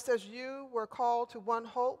 just as you were called to one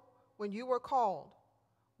hope when you were called,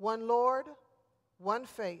 one Lord, one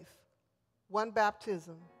faith, one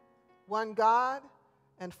baptism, one God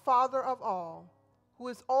and Father of all, who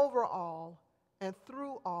is over all and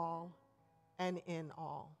through all and in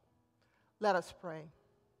all." Let us pray.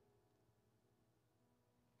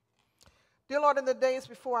 Dear Lord, in the days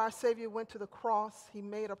before our Savior went to the cross, he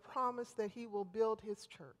made a promise that he will build his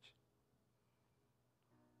church.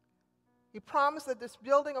 He promised that this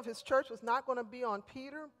building of his church was not going to be on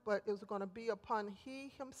Peter, but it was going to be upon he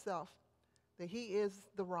himself, that he is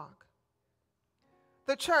the rock.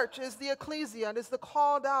 The church is the ecclesia, it is the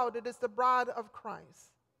called out, it is the bride of Christ.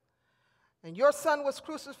 And your Son was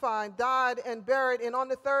crucified, died, and buried, and on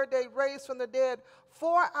the third day raised from the dead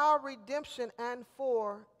for our redemption and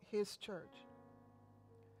for his church.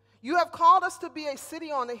 You have called us to be a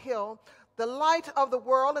city on a hill, the light of the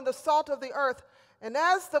world and the salt of the earth. And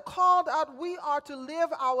as the called out, we are to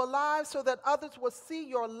live our lives so that others will see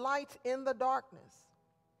your light in the darkness.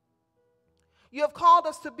 You have called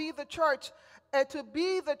us to be the church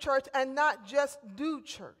and not just do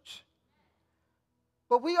church.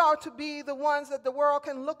 But we are to be the ones that the world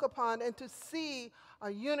can look upon and to see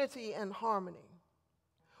a unity and harmony.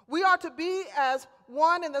 We are to be as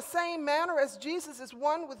one in the same manner as Jesus is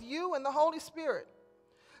one with you and the Holy Spirit.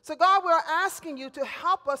 So God, we are asking you to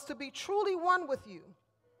help us to be truly one with you.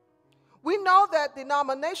 We know that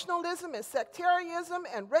denominationalism and sectarianism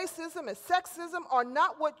and racism and sexism are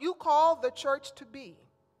not what you call the church to be.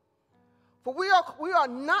 For we are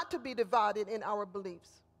not to be divided in our beliefs.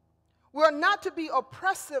 We are not to be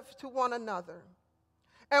oppressive to one another.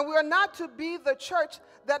 And we are not to be the church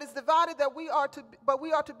that is divided, but we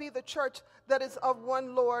are to be the church that is of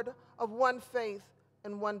one Lord, of one faith,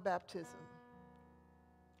 and one baptism.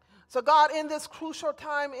 So God, in this crucial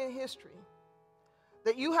time in history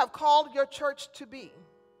that you have called your church to be,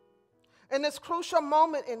 in this crucial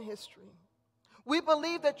moment in history, we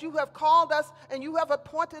believe that you have called us and you have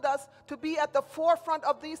appointed us to be at the forefront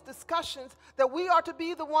of these discussions, that we are to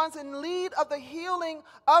be the ones in lead of the healing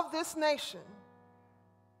of this nation.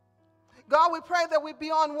 God, we pray that we be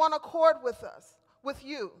on one accord with us, with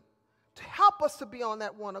you, to help us to be on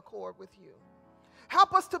that one accord with you.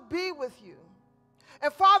 Help us to be with you.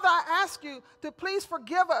 And Father, I ask you to please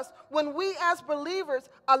forgive us when we as believers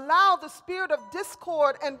allow the spirit of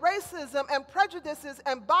discord and racism and prejudices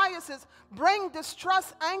and biases bring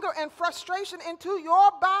distrust, anger, and frustration into your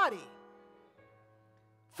body.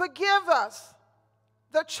 Forgive us,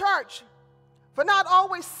 the church, for not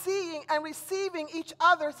always seeing and receiving each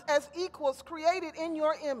other as equals created in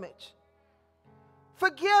your image.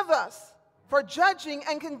 Forgive us for judging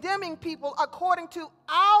and condemning people according to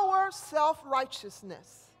our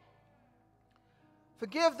self-righteousness.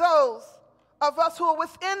 Forgive those of us who are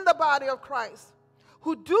within the body of Christ,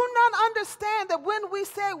 who do not understand that when we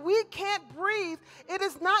say we can't breathe, it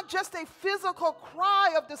is not just a physical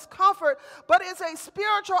cry of discomfort, but it's a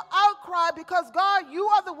spiritual outcry because, God, you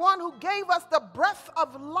are the one who gave us the breath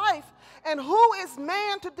of life, and who is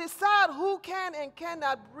man to decide who can and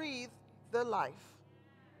cannot breathe the life?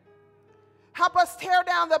 Help us tear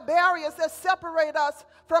down the barriers that separate us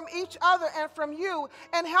from each other and from you.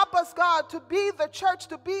 And help us, God, to be the church,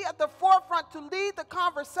 to be at the forefront, to lead the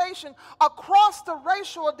conversation across the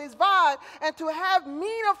racial divide, and to have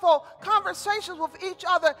meaningful conversations with each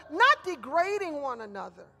other, not degrading one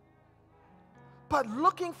another, but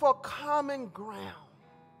looking for common ground.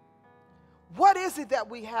 What is it that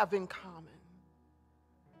we have in common?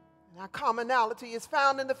 And our commonality is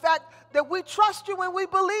found in the fact that we trust you and we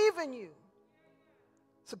believe in you.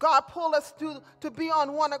 So God, pull us to be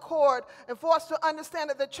on one accord and for us to understand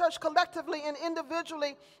that the church collectively and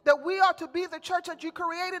individually, that we are to be the church that you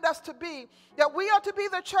created us to be, that we are to be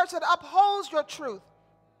the church that upholds your truth,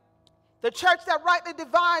 the church that rightly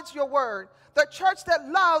divides your word, the church that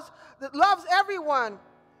loves everyone,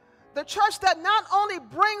 the church that not only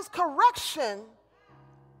brings correction,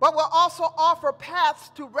 but will also offer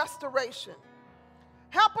paths to restoration.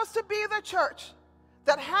 Help us to be the church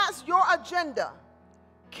that has your agenda,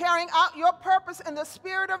 carrying out your purpose in the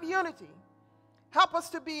spirit of unity. Help us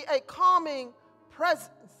to be a calming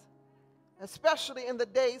presence, especially in the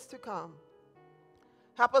days to come.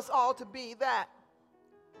 Help us all to be that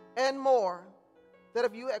and more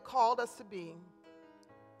that you had called us to be.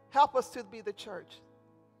 Help us to be the church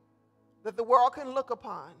that the world can look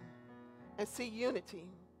upon and see unity,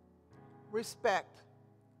 respect,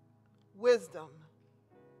 wisdom,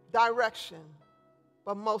 direction,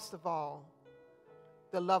 but most of all,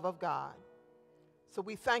 the love of God. So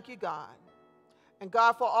we thank you, God. And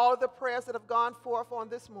God, for all of the prayers that have gone forth on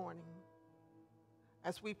this morning,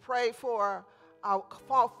 as we pray for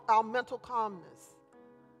our mental calmness,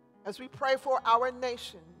 as we pray for our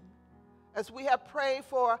nation, as we have prayed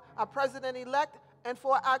for our president-elect and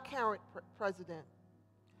for our current president,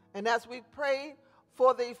 and as we pray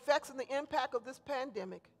for the effects and the impact of this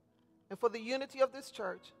pandemic and for the unity of this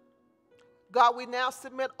church, God, we now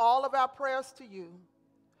submit all of our prayers to you.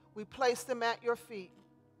 We place them at your feet.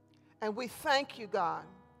 And we thank you, God,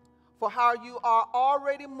 for how you are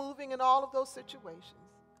already moving in all of those situations.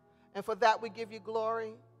 And for that we give you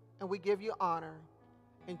glory and we give you honor.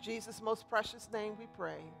 In Jesus' most precious name we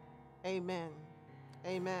pray. Amen.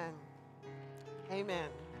 Amen. Amen.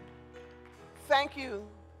 Thank you.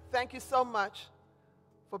 Thank you so much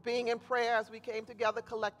for being in prayer as we came together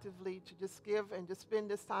collectively to just give and just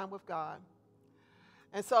spend this time with God.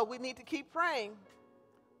 And so we need to keep praying.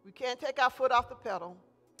 We can't take our foot off the pedal.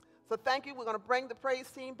 So thank you. We're going to bring the praise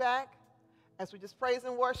team back as we just praise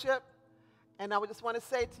and worship. And I would just want to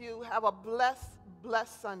say to you, have a blessed,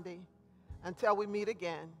 blessed Sunday until we meet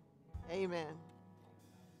again. Amen.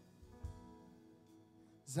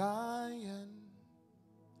 Zion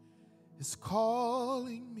is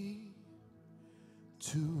calling me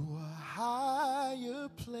to a higher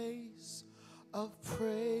place of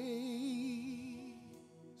praise,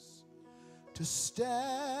 to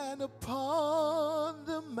stand upon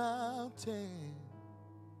the mountain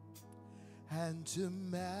and to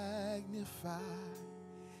magnify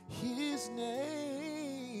his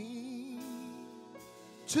name,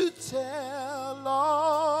 to tell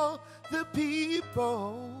all the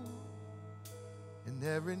people in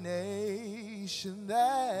every nation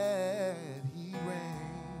that he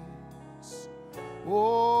reigns.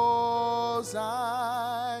 Oh,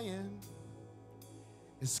 Zion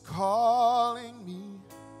is calling me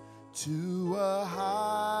to a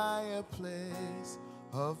higher place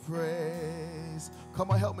of praise.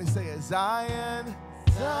 Come on, help me say it. Zion,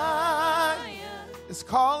 Zion is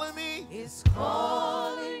calling me,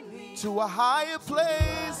 to a higher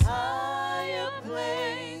place,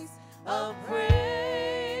 of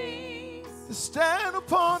praise. to stand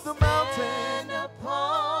upon the mountain,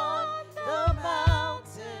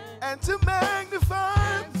 and to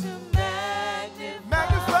magnify,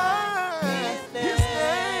 his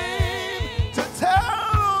name, to tell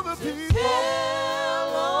all the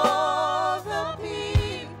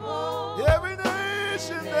people, every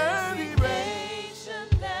nation that he reigns.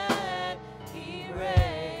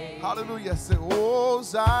 Hallelujah. Say, oh,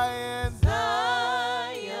 Zion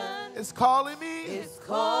is calling me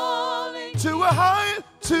to a higher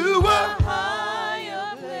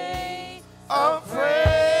place of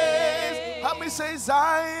praise. Help me say,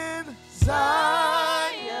 Zion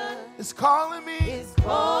is calling me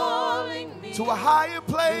to a higher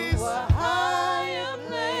place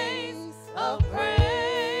of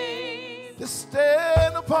praise. to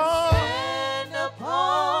stand upon the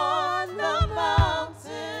mountain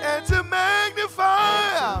and to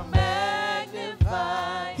magnify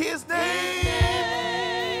his name,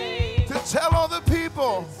 to tell all the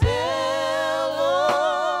people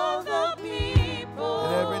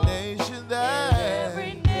in every nation that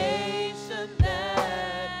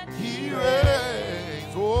he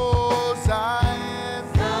reigns. Oh, Zion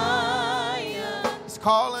is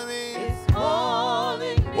calling me.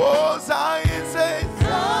 Oh, Zion, say,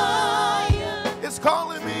 it's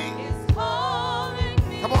calling me.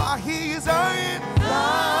 Come on, I hear you, Zion.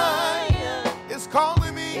 It's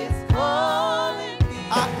calling me.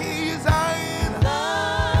 I hear you, Zion.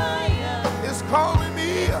 It's calling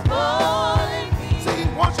me. See, he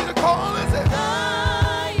wants you to call it. Say,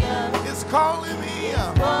 it's calling me.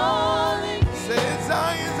 Say it,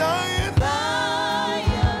 Zion, Zion.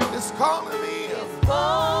 It's calling me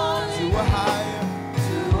to a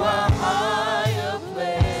higher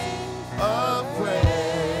place of praise.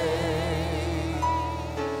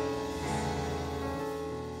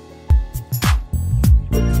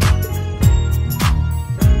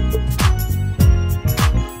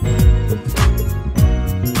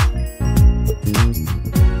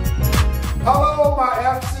 Hello, my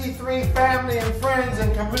FC3 family and friends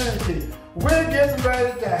and community. We're getting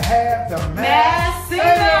ready to have the Mass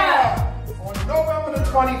Singer on November the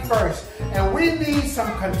 21st. And we need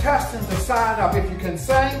some contestants to sign up. If you can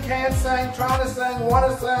sing, can't sing, trying to sing, want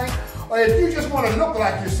to sing, or if you just want to look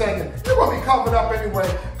like you're singing, you're going to be covered up anyway.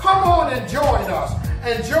 Come on and join us.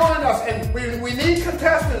 And we need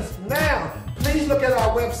contestants now. Please look at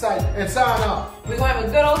our website and sign up. We're going to have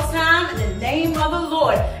a good old time in the name of the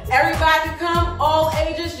Lord. Everybody can come, all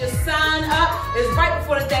ages, just sign up. It's right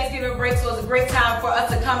before the Thanksgiving break, so it's a great time for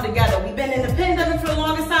us to come together. We've been in the pandemic for the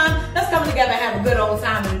longest time. Let's come together and have a good old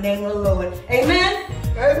time in the name of the Lord. Amen?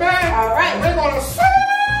 Amen. All right. We're going to sing.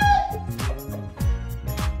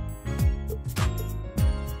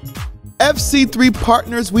 FC3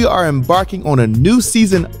 partners, we are embarking on a new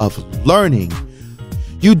season of learning.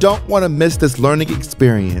 You don't want to miss this learning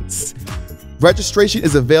experience. Registration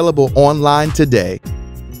is available online today.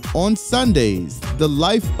 On Sundays, The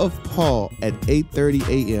Life of Paul at 8:30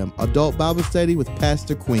 a.m. Adult Bible Study with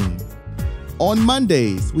Pastor Queen. On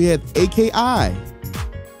Mondays, we have AKI.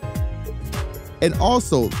 And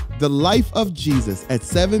also, The Life of Jesus at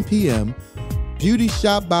 7 p.m. Beauty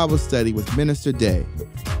Shop Bible Study with Minister Day.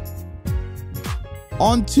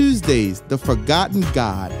 On Tuesdays, The Forgotten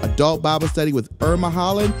God, Adult Bible Study with Irma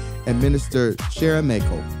Holland and Minister Sharon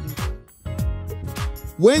Mako.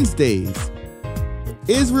 Wednesdays,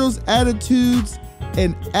 Israel's Attitudes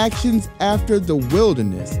and Actions After the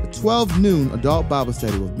Wilderness, 12 noon Adult Bible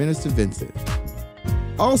Study with Minister Vincent.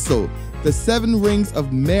 Also, the 7 Rings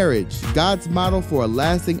of Marriage, God's Model for a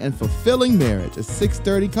Lasting and Fulfilling Marriage, a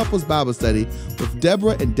 6:30 couples Bible study with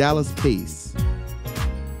Deborah and Dallas Pace.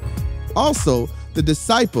 Also, The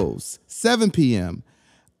Disciples, 7 p.m.,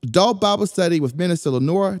 adult Bible study with Minister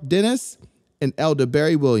Lenora Dennis and Elder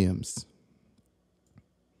Barry Williams.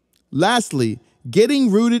 Lastly,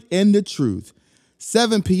 Getting Rooted in the Truth,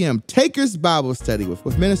 7 p.m., Takers Bible study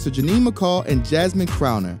with Minister Janine McCall and Jasmine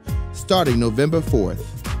Crowner, starting November 4th.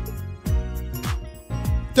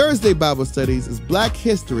 Thursday Bible studies is Black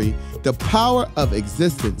History, The Power of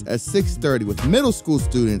Existence at 6:30 with middle school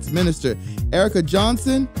students, Minister Erica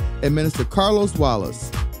Johnson and Minister Carlos Wallace.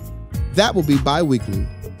 That will be bi-weekly.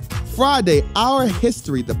 Friday, Our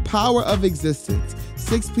History, The Power of Existence,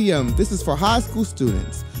 6 p.m. This is for high school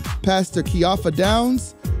students. Pastor Kiafa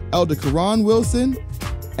Downs, Elder Karan Wilson,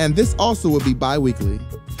 and this also will be bi-weekly.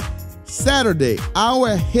 Saturday,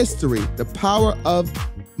 Our History, The Power of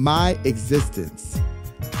My Existence.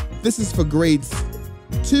 This is for grades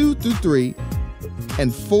 2 through 3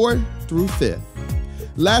 and 4 through 5th.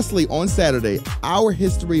 Lastly, on Saturday, Our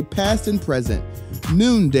History, Past and Present,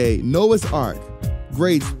 Noonday, Noah's Ark,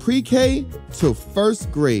 grades pre-K to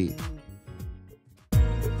 1st grade.